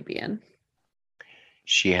want a Nubian.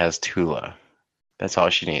 She has Tula. That's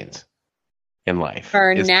all she needs in life.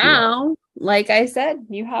 For is Tula. now, like I said,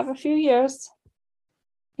 you have a few years.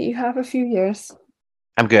 You have a few years.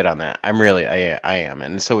 I'm good on that. I am,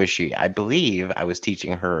 and so is she. I believe I was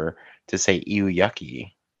teaching her to say "ew,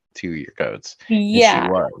 yucky" to your goats. Yeah. And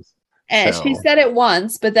she was. And So she said it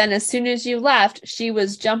once, but then as soon as you left, she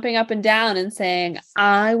was jumping up and down and saying,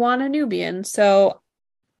 I want a Nubian. So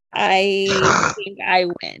I think I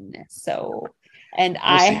win. So, and we'll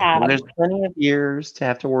I see. have, There's plenty of years to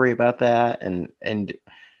have to worry about that, and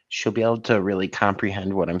she'll be able to really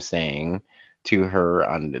comprehend what I'm saying to her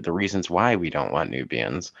on the reasons why we don't want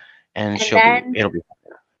Nubians, and and then it'll be.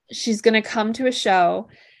 she's going to come to a show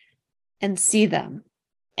and see them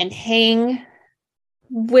and hang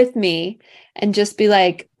with me and just be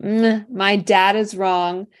like, my dad is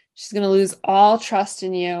wrong. She's going to lose all trust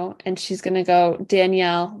in you. And she's going to go,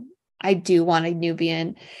 Danielle, I do want a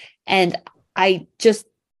Nubian. And I just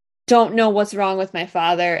don't know what's wrong with my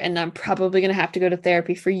father. And I'm probably going to have to go to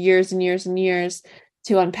therapy for years and years and years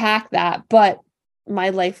to unpack that. But my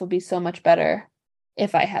life will be so much better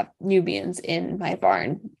if I have Nubians in my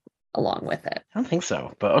barn along with it. I don't think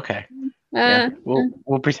so, but okay. Yeah,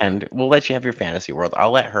 we'll pretend. We'll let you have your fantasy world.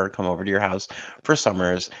 I'll let her come over to your house for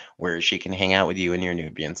summers where she can hang out with you and your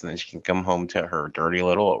Nubians, and then she can come home to her dirty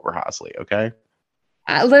little Oberhausley, okay?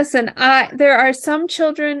 Listen, there are some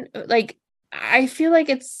children like I feel like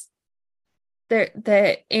it's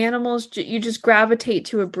the animals you just gravitate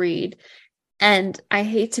to a breed, and I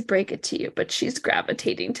hate to break it to you, but she's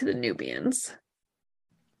gravitating to the Nubians.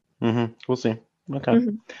 We'll see. Okay.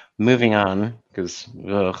 Mhm. Moving on, because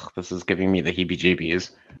this is giving me the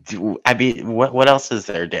heebie-jeebies. I mean, what else is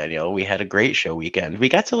there, Daniel? We had a great show weekend. We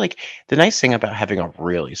got to like the nice thing about having a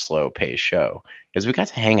really slow paced show is we got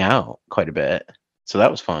to hang out quite a bit. So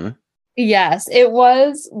that was fun. Yes, it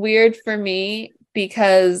was weird for me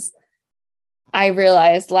because I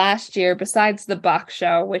realized last year, besides the Buck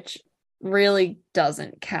show, which really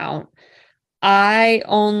doesn't count, I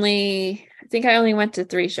think I only went to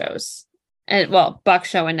 3 shows. And well, Buck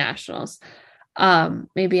show and Nationals.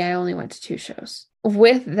 Maybe I only went to 2 shows.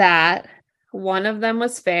 With that, one of them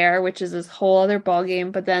was Fair, which is this whole other ball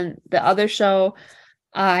game, but then the other show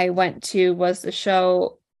I went to was the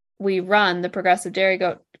show we run, the Progressive Dairy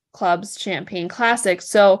Goat Club's Champagne Classic.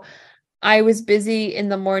 So I was busy in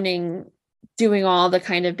the morning doing all the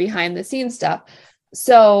kind of behind the scenes stuff.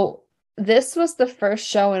 So this was the first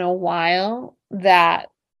show in a while that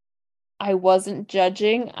I wasn't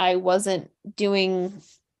judging. I wasn't doing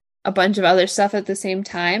a bunch of other stuff at the same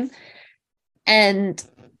time. And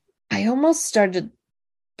I almost started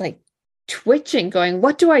like twitching, going,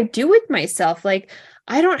 what do I do with myself? Like,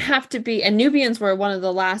 I don't have to be. And Nubians were one of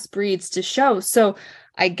the last breeds to show. So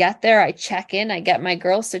I get there, I check in, I get my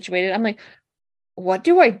girls situated. I'm like, what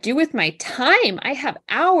do I do with my time? I have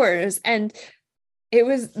hours. And it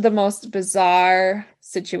was the most bizarre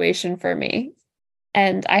situation for me.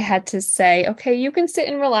 And I had to say, okay, you can sit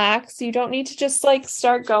and relax. You don't need to just like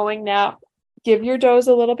start going now. Give your does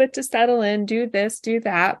a little bit to settle in, do this, do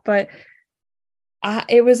that. But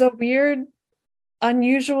it was a weird,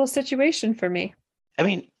 unusual situation for me. I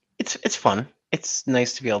mean, it's fun. It's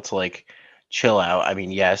nice to be able to like chill out. I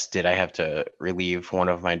mean, yes, did I have to relieve one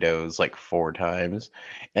of my does like 4 times?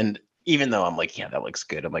 And even though I'm like, yeah, that looks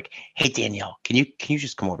good. I'm like, hey Danielle, can you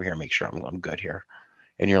just come over here and make sure I'm good here?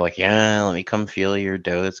 And you're like, yeah, let me come feel your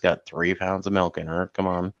dough that's got 3 pounds of milk in her. Come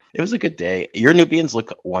on. It was a good day. Your Nubians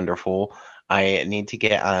look wonderful. I need to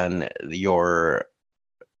get on your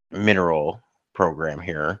mineral program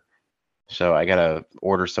here. So I gotta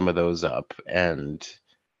order some of those up. And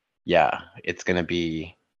yeah, it's gonna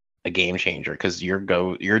be a game changer because your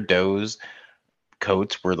dough's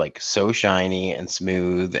coats were like so shiny and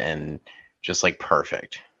smooth and just like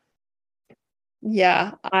perfect.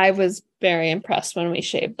 Yeah, I was very impressed when we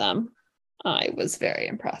shaved them. I was very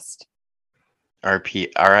impressed.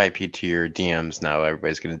 RIP to your DMs now.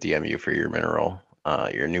 Everybody's gonna DM you for your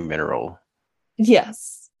new mineral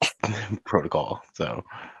Yes. protocol. So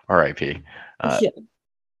RIP. Yeah.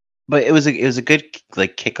 But it was a good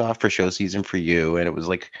like kickoff for show season for you, and it was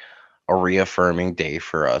like a reaffirming day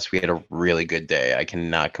for us. We had a really good day. I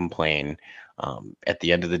cannot complain. At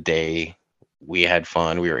the end of the day, we had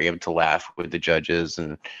fun. We were able to laugh with the judges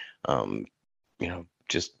and um,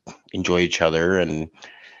 just enjoy each other, and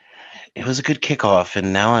it was a good kickoff.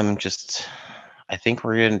 And now I think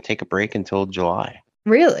we're going to take a break until July.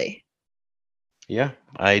 Really? Yeah,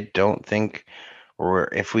 I don't think,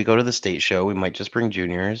 or if we go to the state show, we might just bring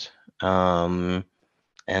juniors. And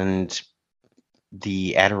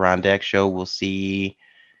the Adirondack show, we'll see.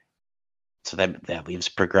 So that leaves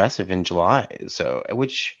Progressive in July. So,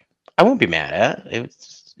 which I won't be mad at.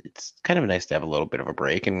 It's kind of nice to have a little bit of a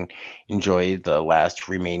break and enjoy the last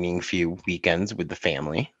remaining few weekends with the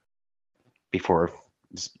family before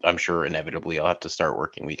I'm sure inevitably I'll have to start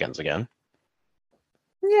working weekends again.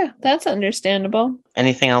 Yeah, that's understandable.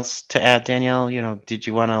 Anything else to add, Danielle? Did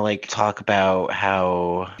you want to like talk about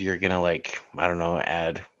how you're gonna like, I don't know,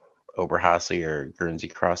 add Oberhasli or Guernsey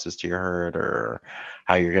crosses to your herd, or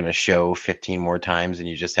how you're gonna show 15 more times and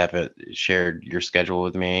you just haven't shared your schedule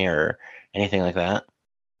with me or anything like that?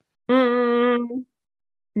 Mm,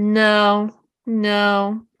 no,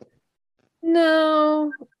 no,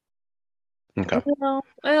 no, Okay. no.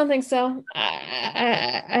 I don't think so.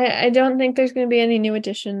 I don't think there's going to be any new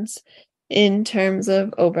additions in terms of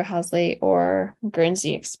Oberhasli or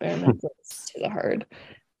Guernsey experimentals to the herd.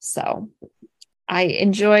 So I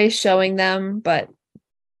enjoy showing them, but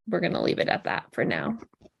we're going to leave it at that for now.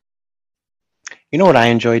 You know what I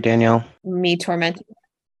enjoy, Danielle? Me tormenting.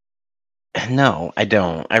 No, I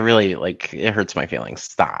don't. I really like it hurts my feelings.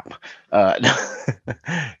 Stop.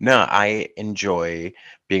 No, I enjoy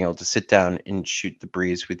being able to sit down and shoot the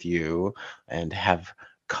breeze with you and have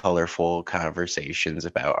colorful conversations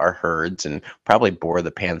about our herds and probably bore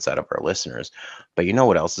the pants out of our listeners. But you know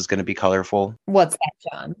what else is going to be colorful? What's that,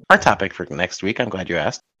 John? Our topic for next week. I'm glad you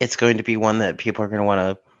asked. It's going to be one that people are going to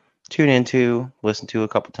want to tune into, listen to a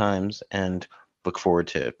couple times, and look forward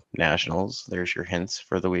to nationals. There's your hints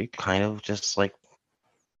for the week. Kind of just like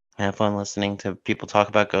have fun listening to people talk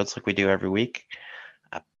about goats like we do every week.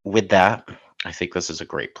 With that, I think this is a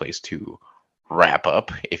great place to wrap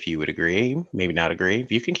up, if you would agree. Maybe not agree.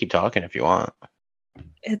 You can keep talking if you want.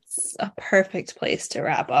 It's a perfect place to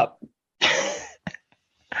wrap up.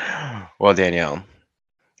 Well, Danielle,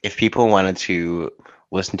 if people wanted to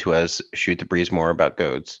listen to us shoot the breeze more about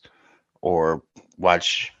goats or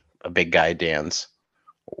watch a big guy dance,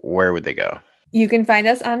 where would they go? You can find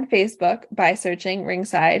us on Facebook by searching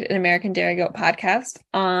Ringside, an American Dairy Goat podcast.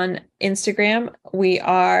 On Instagram, we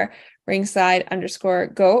are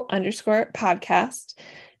ringside_goat_podcast.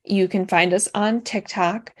 You can find us on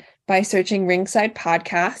TikTok by searching Ringside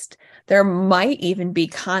Podcast. There might even be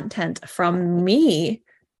content from me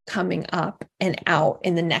coming up and out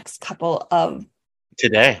in the next couple of...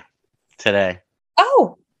 Today.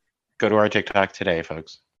 Oh! Go to our TikTok today,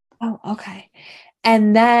 folks. Oh, okay.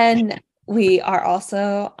 And then we are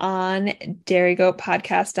also on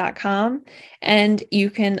dairygoatpodcast.com, and you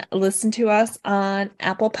can listen to us on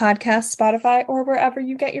Apple Podcasts, Spotify, or wherever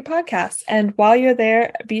you get your podcasts. And while you're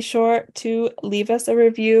there, be sure to leave us a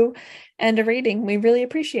review and a rating. We really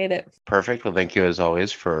appreciate it. Perfect. Well, thank you as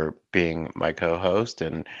always for being my co-host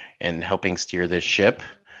and helping steer this ship.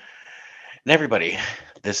 And everybody,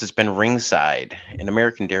 this has been Ringside, an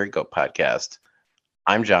American Dairy Goat podcast.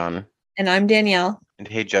 I'm John. And I'm Danielle. And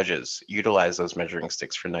hey, judges, utilize those measuring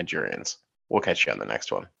sticks for Nigerians. We'll catch you on the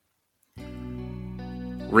next one.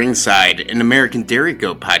 Ringside, an American Dairy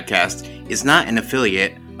Goat podcast, is not an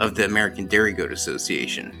affiliate of the American Dairy Goat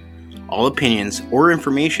Association. All opinions or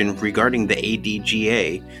information regarding the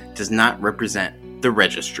ADGA does not represent the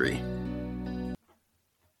registry.